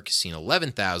 and New York has seen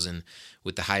 11,000,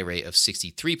 with the high rate of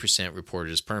 63%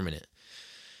 reported as permanent.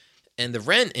 And the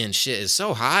rent and shit is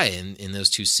so high in those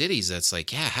two cities that's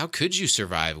like, yeah, how could you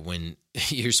survive when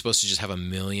you're supposed to just have $1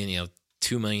 million,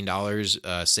 $2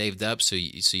 million saved up so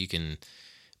you can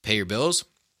pay your bills,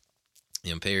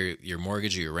 pay your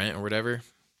mortgage or your rent or whatever?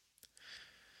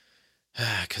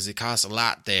 Because it costs a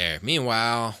lot there.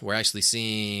 Meanwhile, we're actually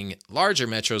seeing larger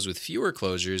metros with fewer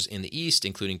closures in the east,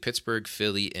 including Pittsburgh,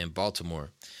 Philly, and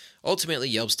Baltimore. Ultimately,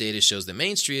 Yelp's data shows that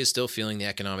Main Street is still feeling the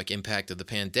economic impact of the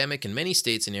pandemic, and many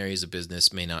states and areas of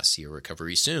business may not see a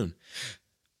recovery soon.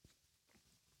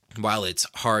 While it's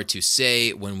hard to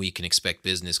say when we can expect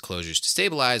business closures to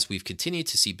stabilize, we've continued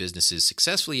to see businesses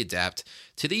successfully adapt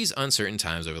to these uncertain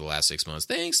times over the last 6 months,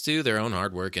 thanks to their own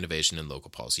hard work, innovation, and local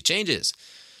policy changes.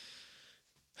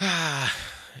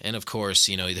 And of course,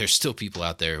 there's still people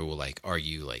out there who will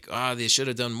argue they should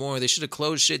have done more. They should have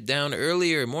closed shit down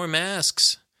earlier. More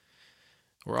masks.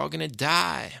 We're all going to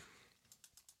die.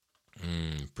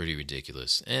 Pretty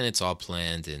ridiculous. And it's all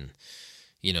planned, and,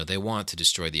 they want to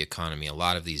destroy the economy. A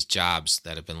lot of these jobs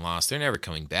that have been lost, they're never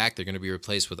coming back. They're going to be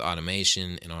replaced with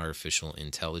automation and artificial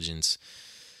intelligence.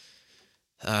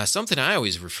 Something I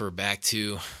always refer back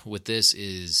to with this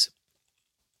is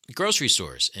grocery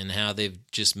stores and how they've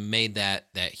just made that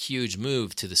huge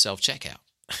move to the self-checkout.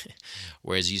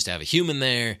 Whereas you used to have a human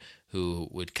there who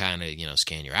would kind of,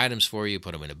 scan your items for you,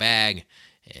 put them in a bag,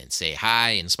 and say hi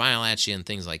and smile at you and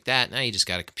things like that. Now you just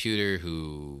got a computer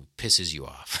who pisses you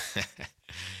off.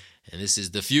 And this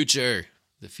is the future.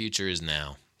 The future is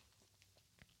now.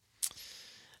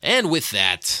 And with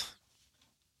that,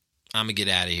 I'm going to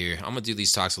get out of here. I'm going to do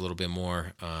these talks a little bit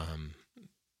more.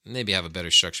 Maybe have a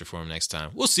better structure for them next time.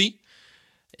 We'll see.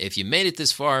 If you made it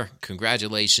this far,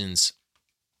 congratulations.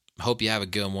 Hope you have a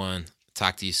good one.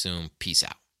 Talk to you soon. Peace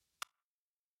out.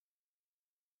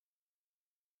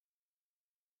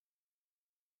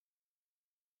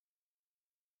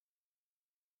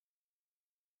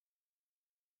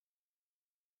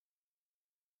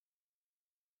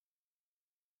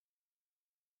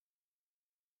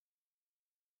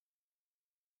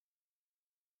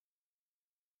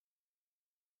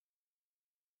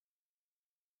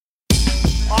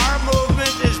 Our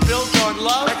movement is built on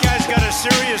love? That guy's got a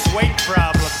serious weight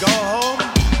problem. Go home,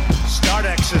 start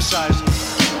exercising.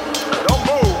 Don't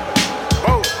move.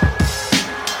 Move.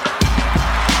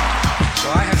 So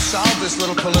I have solved this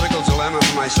little political dilemma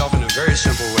for myself in a very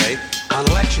simple way. On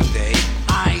election day,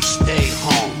 I stay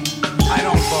home. I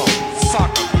don't vote.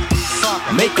 Fuck 'em. Fuck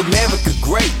 'em. Make America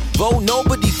great. Vote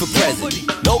nobody for president.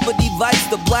 Nobody likes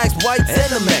the blacks, whites,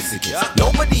 and the Mexicans.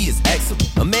 Nobody is excellent.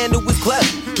 A man who is clever,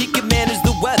 he can manage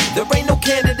the weather. There ain't no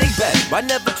candidate better. I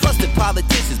never trusted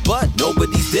politicians, but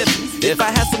nobody's different. If I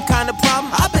had some kind of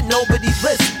problem, I bet nobody'd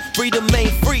listen. Freedom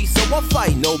ain't free, so I'll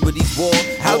fight nobody's war.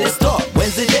 How this start?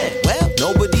 When's it end? Well,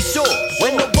 nobody's sure.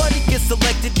 When nobody gets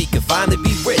elected, he can finally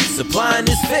be rich. Supplying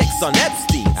his fix on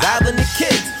Epstein's Island of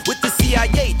kids. With the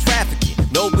CIA trafficking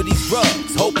nobody's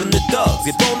drugs. Hoping the thugs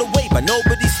get blown away by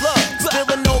nobody's slugs.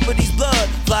 Spilling nobody's blood.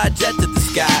 Fly jet to the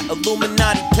sky.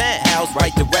 Illuminati penthouse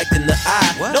right direct in the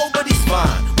eye. Nobody's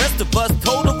fine. Rest of us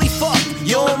totally fucked.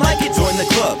 You don't like it? Join the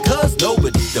club. Cause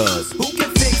nobody does. Who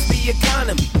can fix the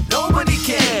economy? Nobody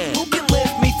can. Who can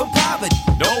lift me from poverty?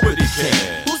 Nobody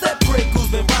can. Who's that prick who's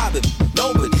been robbing me?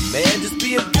 Nobody, man. Just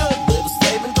be a good little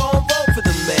slave and go and vote for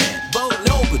the man. Vote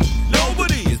nobody.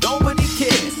 Nobody. Cause nobody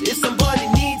cares. If somebody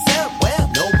needs help, well,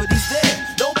 nobody's there.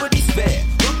 Nobody's fair.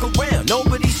 Look around.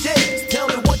 Nobody shares. Tell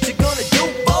me what you're gonna do.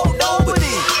 Vote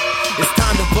nobody. It's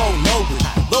time to vote nobody.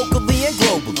 Locally and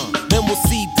globally. Then we'll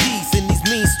see peace in these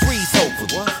mean streets,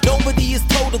 hopefully. Nobody is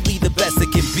totally the best it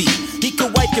can be. He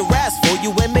can wipe your ass for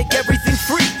you and make everything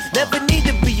free. Never need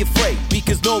to be afraid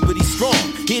because nobody's strong.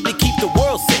 Here to keep the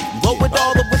world safe. Blow it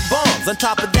all up with bombs. On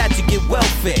top of that, you get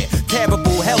welfare.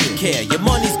 Terrible health care. Your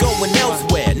money's going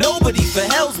elsewhere. Nobody for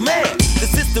hell's man. The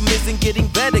system isn't getting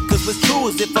better because what's true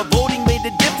is if our voting made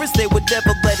a difference, they would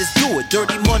never let us do it.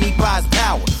 Dirty money buys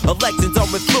power. Elections are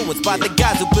influenced by the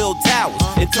guys who build towers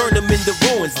and turn them into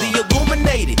ruins. The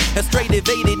illuminated have straight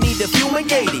evaded, need to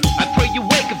fumigate it. I pray you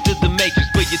wake up to the matrix,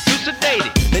 but you're too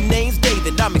sedated. The name's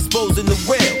David, I'm exposing the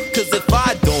real.